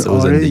زیسته و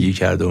زندگی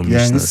کرده و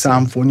میشناسه. یعنی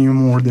سمفونی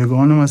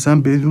مردگان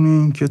مثلا بدون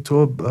این که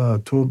تو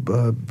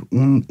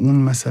اون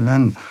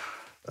مثلا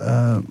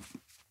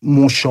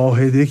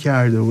مشاهده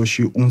کرده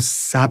باشی اون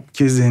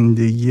سبک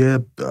زندگی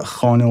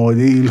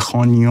خانواده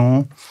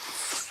ایلخانیون،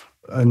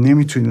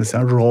 نمیتونی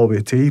مثلا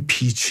رابطه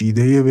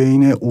پیچیده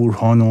بین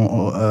اورهان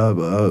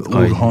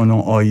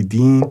و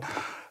آیدین،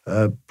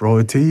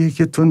 رابطه‌ایه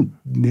که تو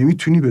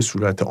نمیتونی به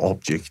صورت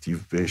ابجکتیو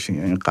بشی.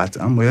 یعنی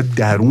قطعا باید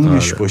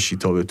درونش باشی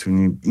تا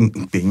بتونی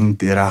به این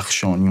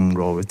درخشانی اون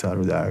رابطه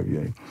رو در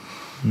بیاری.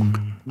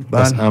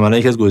 پس عملا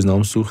یکی از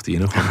گزینه‌هام سوختی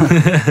اینو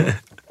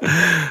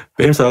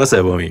بریم سراغ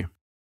سومی.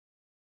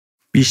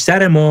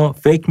 بیشتر ما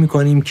فکر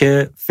میکنیم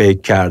که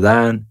فکر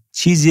کردن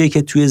چیزیه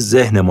که توی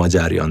ذهن ما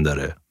جریان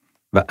داره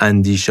و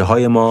اندیشه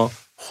های ما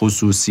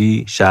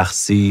خصوصی،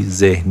 شخصی،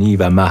 ذهنی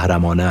و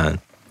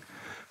محرمانه‌اند.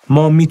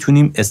 ما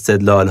میتونیم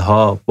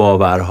استدلال‌ها،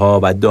 باورها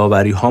و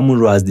داوری‌هامون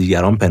رو از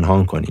دیگران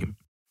پنهان کنیم.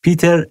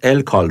 پیتر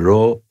ال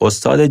کالرو،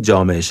 استاد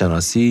جامعه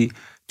شناسی،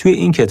 توی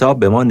این کتاب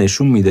به ما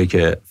نشون میده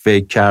که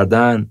فکر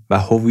کردن و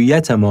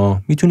هویت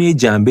ما میتونه یه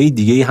جنبه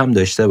دیگه‌ای هم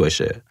داشته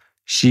باشه.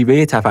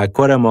 شیوه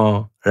تفکر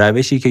ما،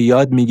 روشی که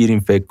یاد میگیریم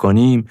فکر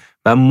کنیم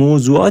و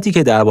موضوعاتی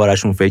که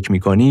دربارشون فکر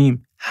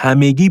میکنیم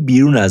همگی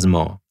بیرون از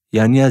ما،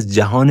 یعنی از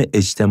جهان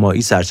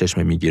اجتماعی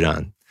سرچشمه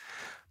میگیرند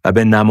و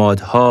به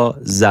نمادها،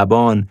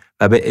 زبان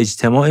و به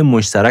اجتماع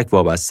مشترک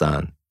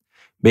وابستند.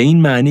 به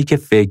این معنی که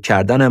فکر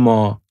کردن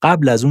ما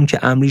قبل از اون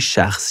که امری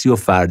شخصی و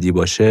فردی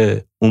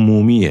باشه،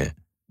 عمومیه.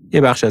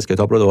 یه بخش از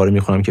کتاب رو دوباره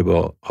میخونم که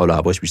با حال و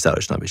هواش بیشتر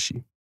آشنا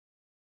بشی.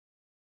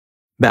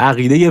 به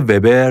عقیده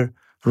وبر،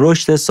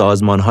 رشد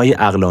سازمان‌های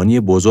عقلانی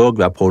بزرگ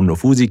و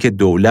پرنفوذی که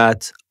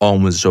دولت،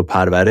 آموزش و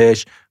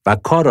پرورش و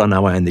کار را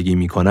نمایندگی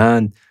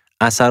می‌کنند،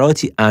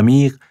 اثراتی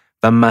عمیق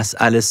و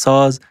مسئله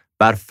ساز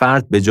بر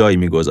فرد به جای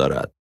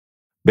می‌گذارد.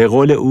 به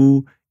قول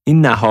او،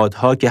 این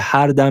نهادها که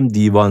هر دم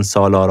دیوان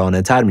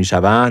سالارانه تر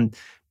می‌شوند،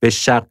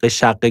 به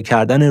شق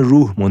کردن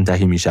روح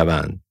منتهی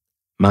می‌شوند.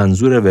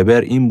 منظور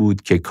وبر این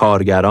بود که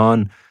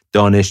کارگران،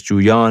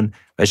 دانشجویان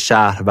و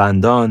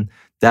شهروندان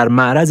در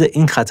معرض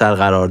این خطر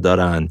قرار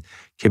دارند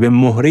که به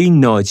مهره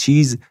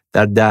ناچیز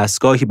در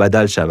دستگاهی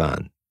بدل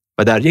شوند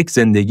و در یک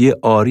زندگی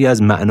عاری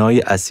از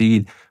معنای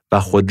اصیل و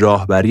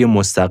خودراهبری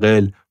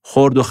مستقل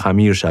خرد و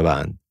خمیر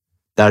شوند.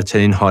 در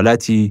چنین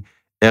حالتی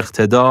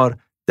اقتدار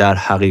در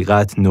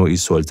حقیقت نوعی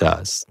سلطه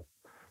است.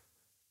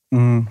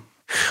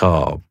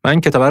 خب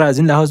من کتاب رو از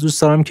این لحاظ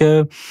دوست دارم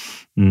که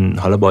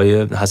حالا با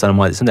حسن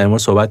محدثی در این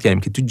مورد صحبت کردیم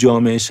که تو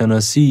جامعه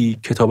شناسی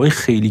کتابای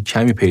خیلی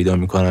کمی پیدا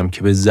می‌کنم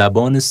که به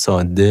زبان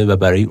ساده و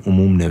برای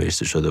عموم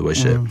نوشته شده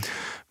باشه.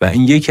 و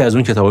این یکی از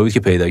اون کتابایی بود که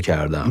پیدا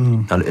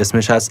کردم. حالا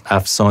اسمش هست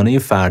افسانه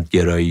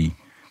فردگرایی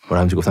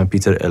همونجوری گفتم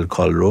پیتر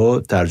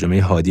الکالرو،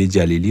 ترجمه هادی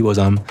جلیلی،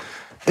 بازم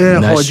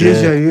هادی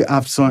جلیلی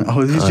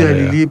هادی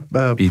جلیلی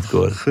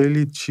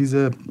خیلی چیز.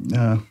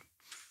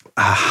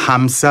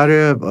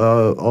 همسر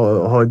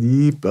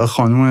هادی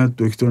خانم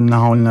دکتر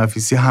نهال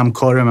نفیسی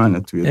همکار منه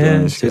توی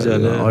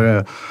دانشگاه.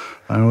 آره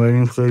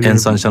بنابراین خیلی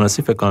انسان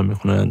شناسی فکر کنم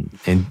میخونن،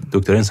 این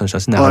دکتر انسان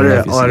شناسی نهال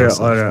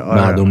نفیسی. آره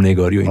مردم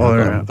نگاری و اینا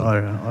کار میکنه.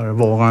 آره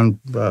واقعا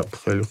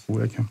خیلی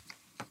خوبه که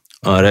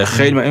آره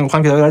خیلی من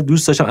میخوام کتاب رو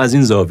دوست داشتم از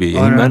این زاویه.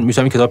 یعنی من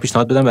میشم این کتاب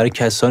پیشنهاد بدم برای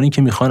کسانی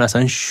که میخوان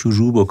اصلا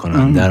شروع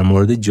بکنن در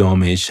مورد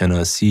جامعه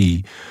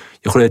شناسی،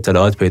 یه خورده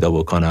اطلاعات پیدا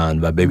بکنن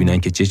و ببینن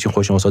که چه چیزی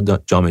خوشم واسه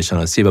جامعه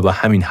شناسی و با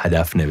همین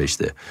هدف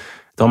نوشته.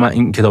 تا من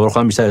این کتاب رو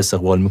خودم بیشتر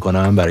استقبال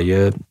میکنم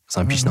برای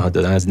مثلا پیشنهاد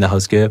دادن از این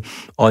لحاظ که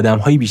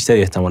آدم‌های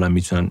بیشتری احتمالاً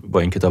میتونن با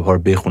این کتاب‌ها رو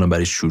بخونن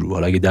برای شروع.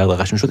 حالا اگه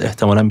دغدغه‌شون شد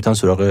احتمالاً میتونن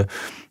سراغ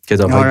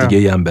کتاب‌های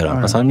دیگه‌ای هم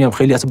برن. مثلا میگم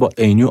خیلی اصلا با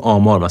عینی و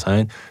آمار،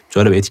 مثلا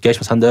جالب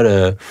اتیکش مثلا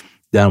داره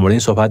در مورد این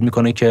صحبت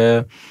میکنه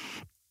که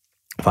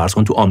فرض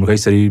کن تو آمریکا یه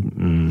سری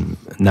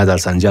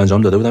نظرسنجی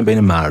انجام داده بودن بین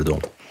مردم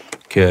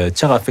که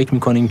چقدر فکر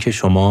میکنین که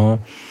شما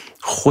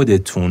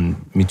خودتون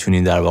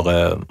میتونین در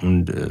واقع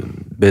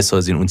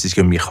بسازین اون چیزی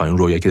که میخواین،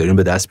 رویا که دارین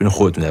به دست بیارین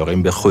خودتون، در واقع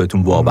این به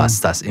خودتون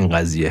وابسته است این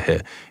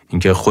قضیه،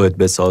 اینکه خودت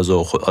بساز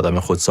و آدم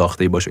خود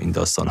ساخته‌ای باشه. این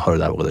داستان ها رو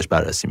در واقع داشت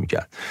بررسی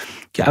میکرد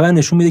که اول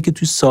نشون میده که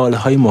تو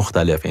سالهای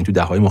مختلف، یعنی تو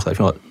دهه‌های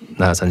مختلف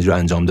نظرسنجی رو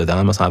انجام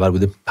دادن. مثلا اول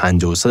بوده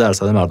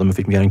 53% مردم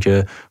فکر میکردن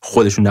که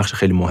خودشون نقش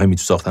خیلی مهمی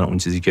تو ساختن اون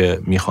چیزی که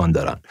میخوان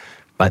دارن،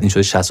 بعد این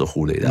شده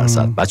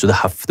 60%، بعد شده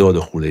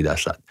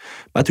 70%.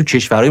 بعد تو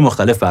کشورهای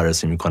مختلف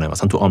بررسی میکنه،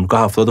 مثلا تو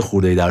آمریکا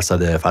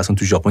 70%، فرض کن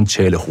تو ژاپن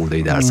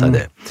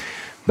 40%.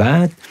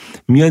 بعد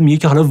میاد میگه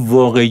که حالا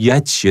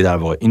واقعیت چیه در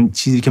واقع، این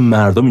چیزی که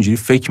مردم اینجوری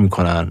فکر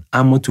میکنن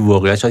اما تو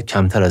واقعیت شاید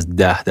کمتر از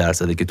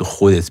 10% که تو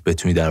خودت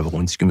بتونی در واقع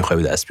اون چیزی که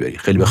میخوای به دست بیاری.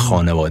 خیلی به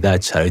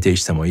خانواده‌ات، شرایط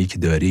اجتماعی که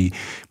داری،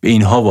 به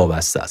اینها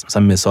وابسته است.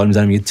 مثلا مثال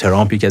میزنم، میگه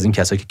ترامپ یکی از این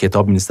کسایی که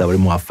کتاب می‌نویسه درباره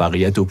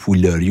موفقیت و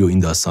پولداری و این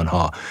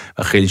داستان‌ها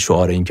و خیلی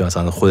شعار این که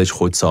مثلا خودش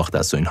خود ساخته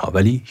است و اینها،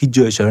 ولی هیچ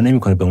جای اشاره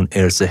نمیکنه به اون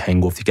ارث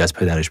هنگفتی که از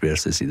پدرش به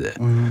ارث رسیده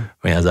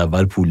و از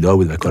اول پولدار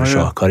بود و کار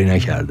شاهکاری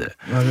نکرده.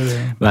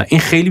 و این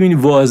خیلی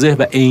واضح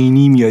و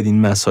عینی میاد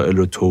این مسائل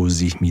رو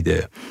توضیح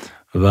میده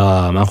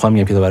و من خودم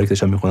میگم کتاب رو که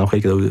داشتم میخونم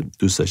خیلی کتاب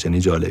دوست داشتنی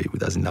جالبی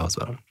بود از این لحاظ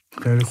برام.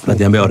 خیلی خوب.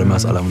 بعدم به آره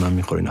مسئله‌مون هم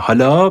میخورین.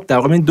 حالا در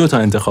واقع این 2 تا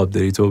انتخاب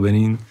داری تو،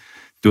 ببین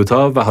 2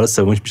 تا و حالا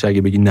سومش میشه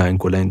اگه بگی نه این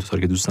کلا این 2 تا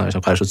که دوست نداشتم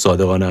قرار شد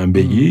صادقانه هم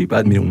بگی،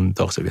 بعد میریم اون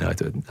تاخچه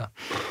بینایت بهت میدم.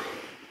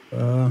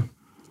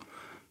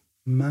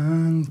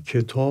 من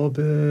کتاب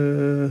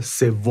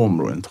سوم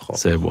رو انتخاب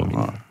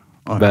کردم.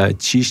 و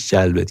چیش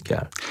جلبت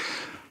کرد؟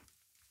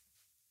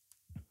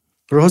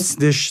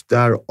 راستش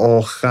در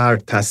آخر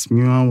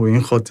تصمیمم و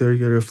این خاطر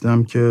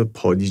گرفتم که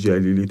هادی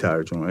جلیلی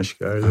ترجمهش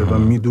کرده و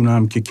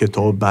میدونم که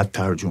کتاب بد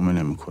ترجمه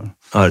نمیکنه.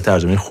 آره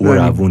ترجمه خوب و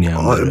روونی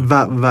هم داره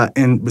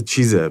و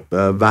چیزه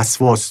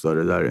وسواس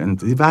داره در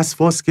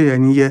وسواس که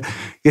یعنی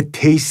یه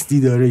تیستی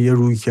داره، یه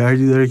روی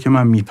کردی داره که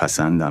من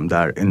میپسندم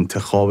در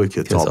انتخاب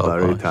کتاب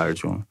برای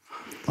ترجمه.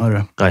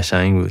 آره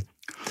قشنگ بود.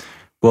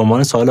 به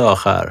عنوان سوال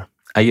آخر،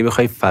 اگه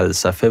بخوای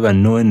فلسفه و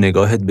نوع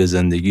نگاهت به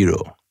زندگی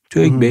رو تو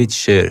یک بیت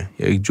شعر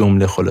یا یک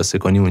جمله خلاصه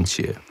کنی، اون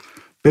چیه؟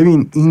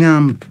 ببین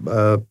اینم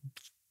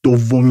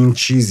دومین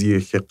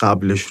چیزیه که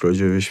قبلش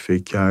راجبش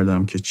فکر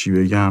کردم که چی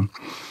بگم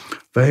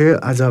و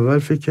از اول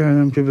فکر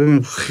کردم که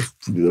ببین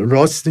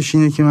راستش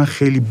اینه که من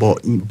خیلی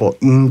با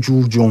این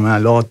جور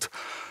جملات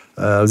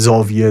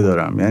زاویه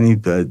دارم.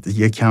 یعنی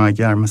یکم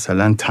اگر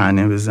مثلا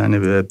طعنه بزنه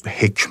به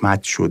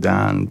حکمت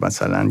شدن،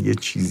 مثلا یه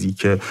چیزی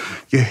که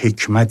یه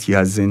حکمتی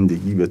از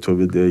زندگی به تو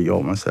بده یا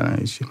مثلا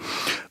چی،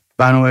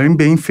 بنابراین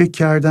به این فکر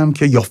کردم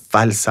که یا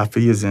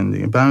فلسفه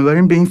زندگی،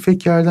 بنابراین به این فکر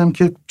کردم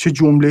که چه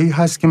جمله‌ای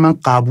هست که من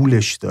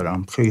قبولش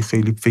دارم، خیلی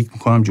خیلی فکر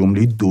میکنم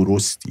جمله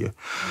درستیه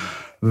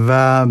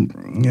و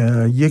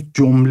یک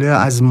جمله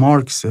از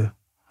مارکسه: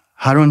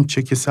 هر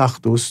آنچه که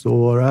سخت و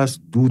استوار است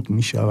دود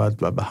میشود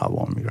و به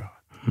هوا میرود.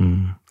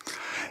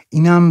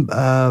 اینم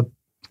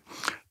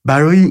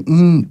برای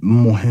این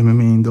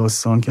مهمه این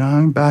داستان که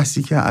همین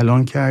بحثی که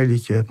الان کردی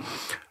که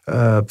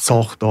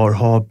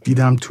ساختارها،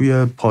 دیدم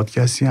توی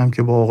پادکستی هم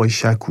که با آقای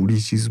شکوری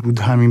چیز بود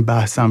همین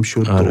بحثم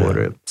شد.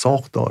 دوره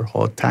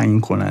ساختارها تعیین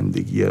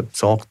کنندگی،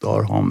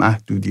 ساختارها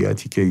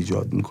محدودیتی که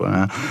ایجاد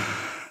میکنن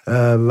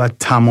و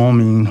تمام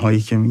اینهایی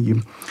که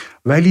میگیم،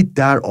 ولی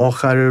در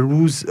آخر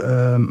روز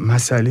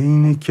مسئله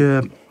اینه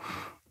که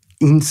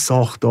این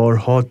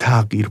ساختارها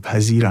تغییر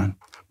پذیرن،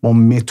 با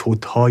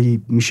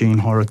متدهایی میشه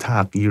اینها رو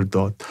تغییر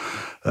داد،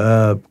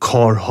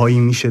 کارهایی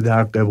میشه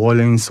در قبال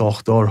این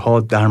ساختارها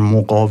در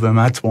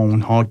مقاومت با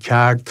اونها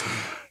کرد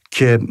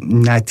که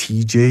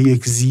نتیجه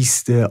یک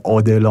زیست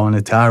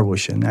عادلانه تر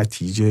باشه،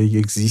 نتیجه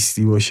یک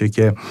زیستی باشه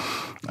که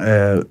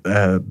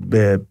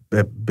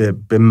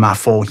به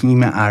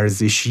مفاهیم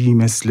ارزشی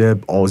مثل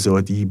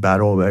آزادی،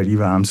 برابری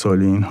و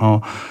امثال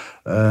اینها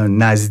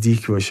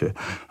نزدیک باشه.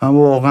 من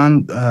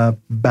واقعا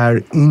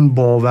بر این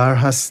باور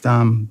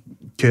هستم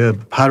که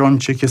هر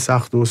آنچه که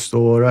سخت و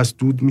استوار است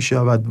دود می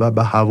شود و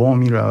به هوا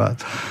می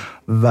رود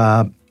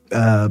و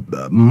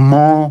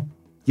ما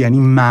یعنی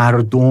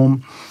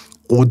مردم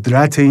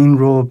قدرت این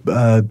رو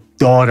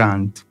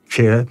دارند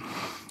که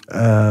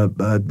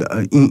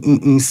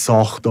این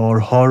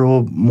ساختارها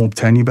رو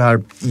مبتنی بر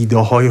ایده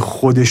های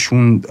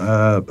خودشون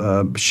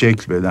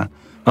شکل بدن.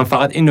 من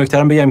فقط این نکته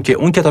رو بگم که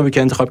اون کتابی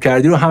که انتخاب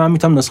کردی رو هم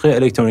میتونم نسخه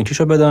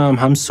الکترونیکیشو بدم،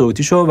 هم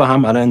صوتیشو، و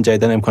هم الان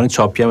جدیدن امکان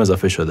چاپی هم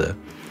اضافه شده.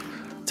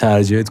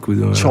 ترجیحت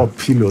کدومه؟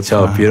 چاپی لطفا.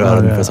 چاپی رو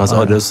پس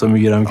آدرس رو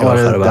میگیرم که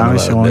آخر برنامه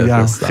شما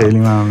بفرستم. خیلی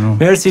ممنون.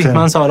 مرسی.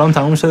 من سوالام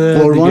تموم شده.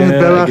 قربانت،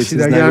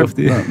 ببخشید اگر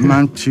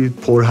من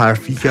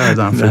پرحرفی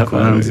کردم، فکر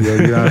کنم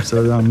زیادی حرف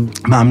زدم.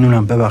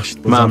 ممنونم،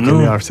 ببخشید.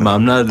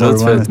 ممنون از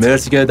لطفت.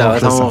 مرسی که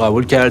دعوتمو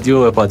قبول کردی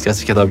و به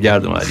پادکست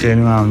کتابگرد اومدی.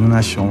 خیلی ممنون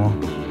از شما.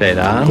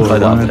 فعلا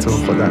خدا.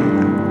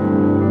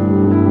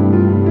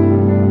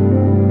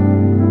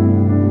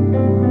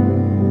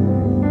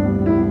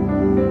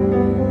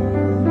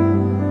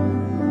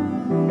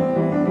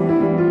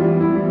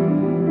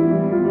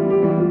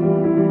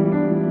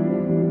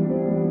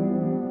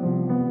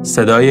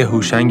 صدای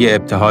هوشنگ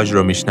ابتهاج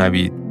رو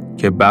میشنوید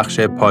که بخش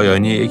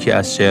پایانی یکی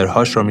از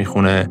شعرهاش رو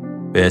میخونه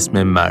به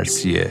اسم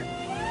مرثیه.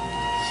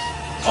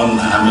 آن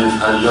همه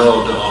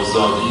فریاد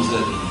آزادی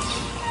زدید،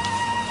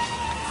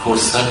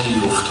 فرصتی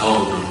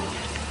افتاد و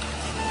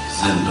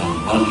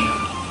زندانبان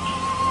شد.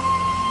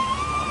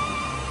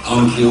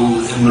 آنکه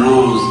او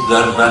امروز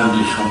در بند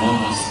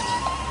شماست،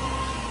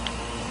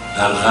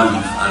 در غم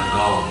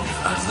فردا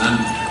فرزند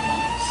شماست.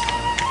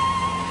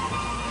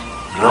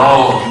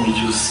 راه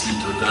می‌جستید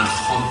و در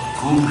خود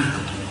گم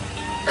شدید.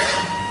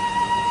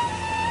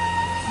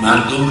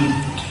 مردمی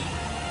بودید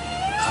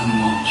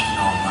اما چه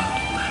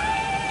نامردم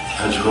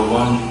شدید.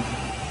 کجروان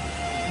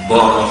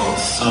بار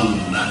آسان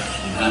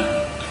نرفینند،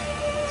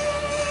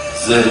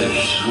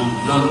 زشت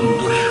رویان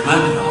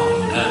دشمن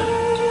آیینند.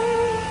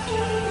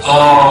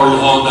 آی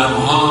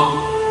آدم‌ها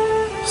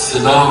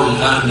صدای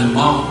قرن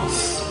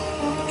ماست،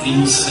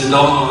 این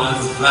صدا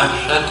از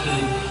وحشت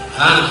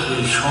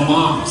غرق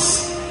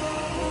شماست.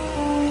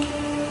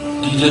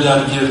 دیده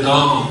در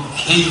گرداب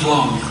کی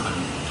وا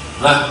می‌کنید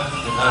وقتی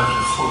که غرق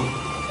خود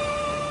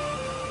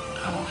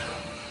تماشا.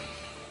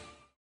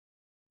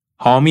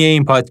 حامی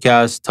این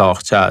پادکست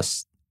تاقچه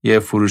است. یه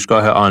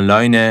فروشگاه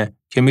آنلاینه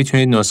که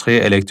میتونید نسخه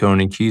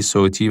الکترونیکی،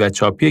 صوتی و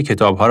چاپی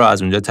کتاب‌ها رو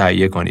از اونجا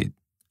تهیه کنید.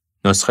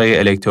 نسخه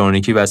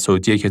الکترونیکی و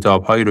صوتی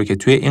کتاب‌هایی رو که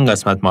توی این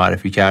قسمت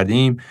معرفی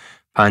کردیم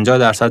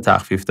 50%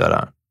 تخفیف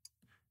دارن.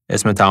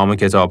 اسم تمام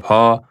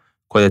کتاب‌ها،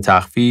 کد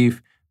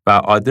تخفیف و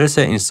آدرس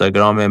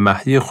اینستاگرام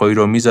مهدی خویی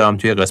رو میذارم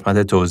توی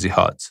قسمت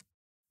توضیحات.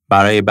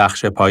 برای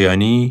بخش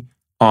پایانی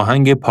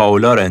آهنگ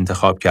پاولا رو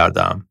انتخاب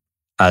کردم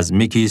از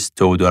میکیس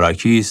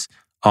تئودوراکیس،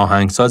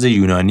 آهنگساز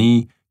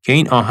یونانی که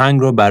این آهنگ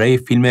رو برای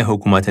فیلم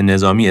حکومت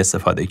نظامی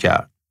استفاده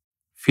کرد.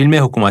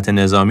 فیلم حکومت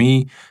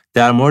نظامی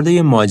در مورد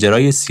یه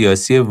ماجرای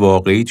سیاسی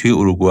واقعی توی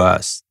اروگوئه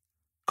است.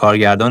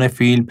 کارگردان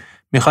فیلم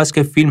میخواست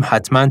که فیلم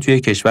حتما توی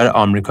کشور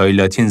آمریکای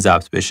لاتین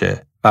ضبط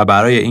بشه و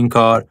برای این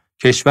کار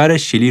کشور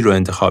شیلی رو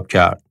انتخاب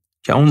کرد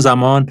که اون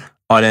زمان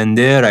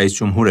آلنده رئیس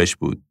جمهورش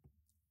بود.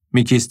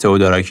 میکیس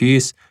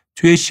تئودوراکیس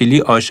توی شیلی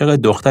عاشق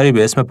دختری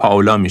به اسم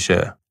پاولا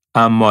میشه،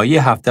 اما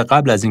یه هفته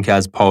قبل از اینکه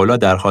از پاولا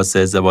درخواست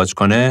ازدواج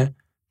کنه،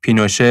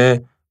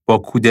 پینوشه با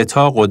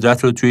کودتا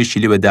قدرت رو توی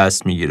شیلی به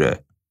دست میگیره.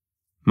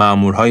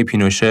 مأمورهای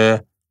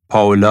پینوشه،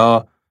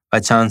 پاولا و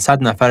چند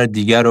صد نفر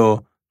دیگر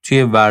رو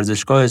توی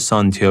ورزشگاه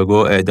سانتیاگو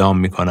اعدام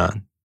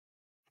میکنن.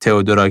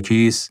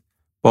 تئودوراکیس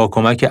با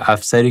کمک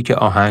افسری که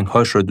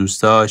آهنگهاش رو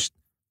دوست داشت،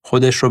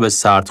 خودش رو به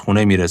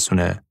سردخونه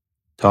میرسونه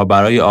تا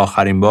برای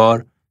آخرین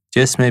بار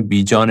جسم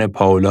بیجان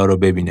پاولا رو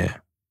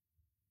ببینه.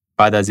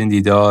 بعد از این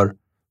دیدار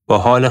با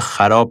حال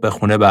خراب به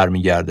خونه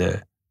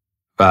برمیگرده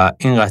و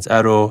این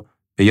قطعه رو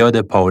به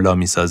یاد پاولا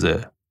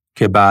میسازه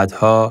که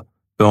بعدها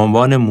به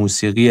عنوان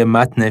موسیقی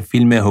متن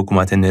فیلم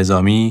حکومت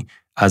نظامی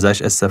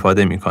ازش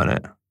استفاده میکنه.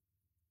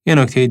 یه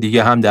نکته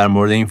دیگه هم در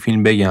مورد این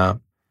فیلم بگم.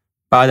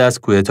 بعد از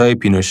کودتای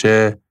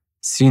پینوشه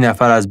 30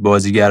 نفر از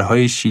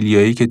بازیگرهای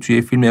شیلیایی که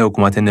توی فیلم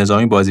حکومت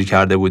نظامی بازی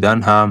کرده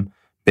بودن هم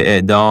به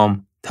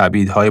اعدام،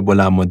 تبعیدهای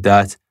بلند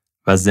مدت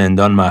و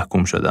زندان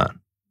محکوم شدن.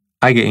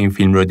 اگه این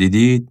فیلم رو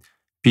دیدید،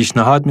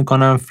 پیشنهاد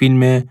میکنم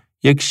فیلم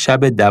یک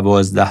شب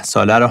 12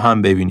 ساله رو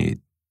هم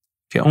ببینید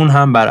که اون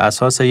هم بر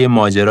اساس یه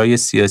ماجرای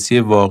سیاسی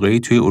واقعی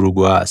توی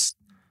اروگوئه است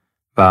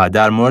و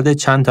در مورد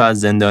چند تا از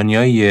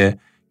زندانیاییه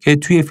که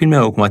توی فیلم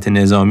حکومت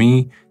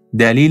نظامی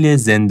دلیل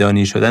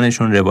زندانی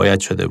شدنشون روایت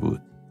شده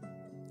بود.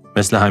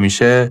 مثل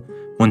همیشه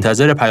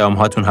منتظر پیام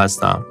هاتون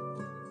هستم.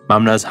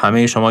 ممنون از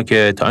همه شما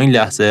که تا این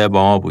لحظه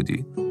با ما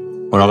بودید.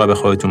 مراقب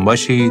خودتون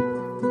باشید.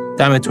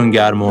 دمتون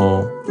گرم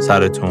و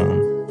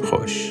سرتون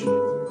خوش.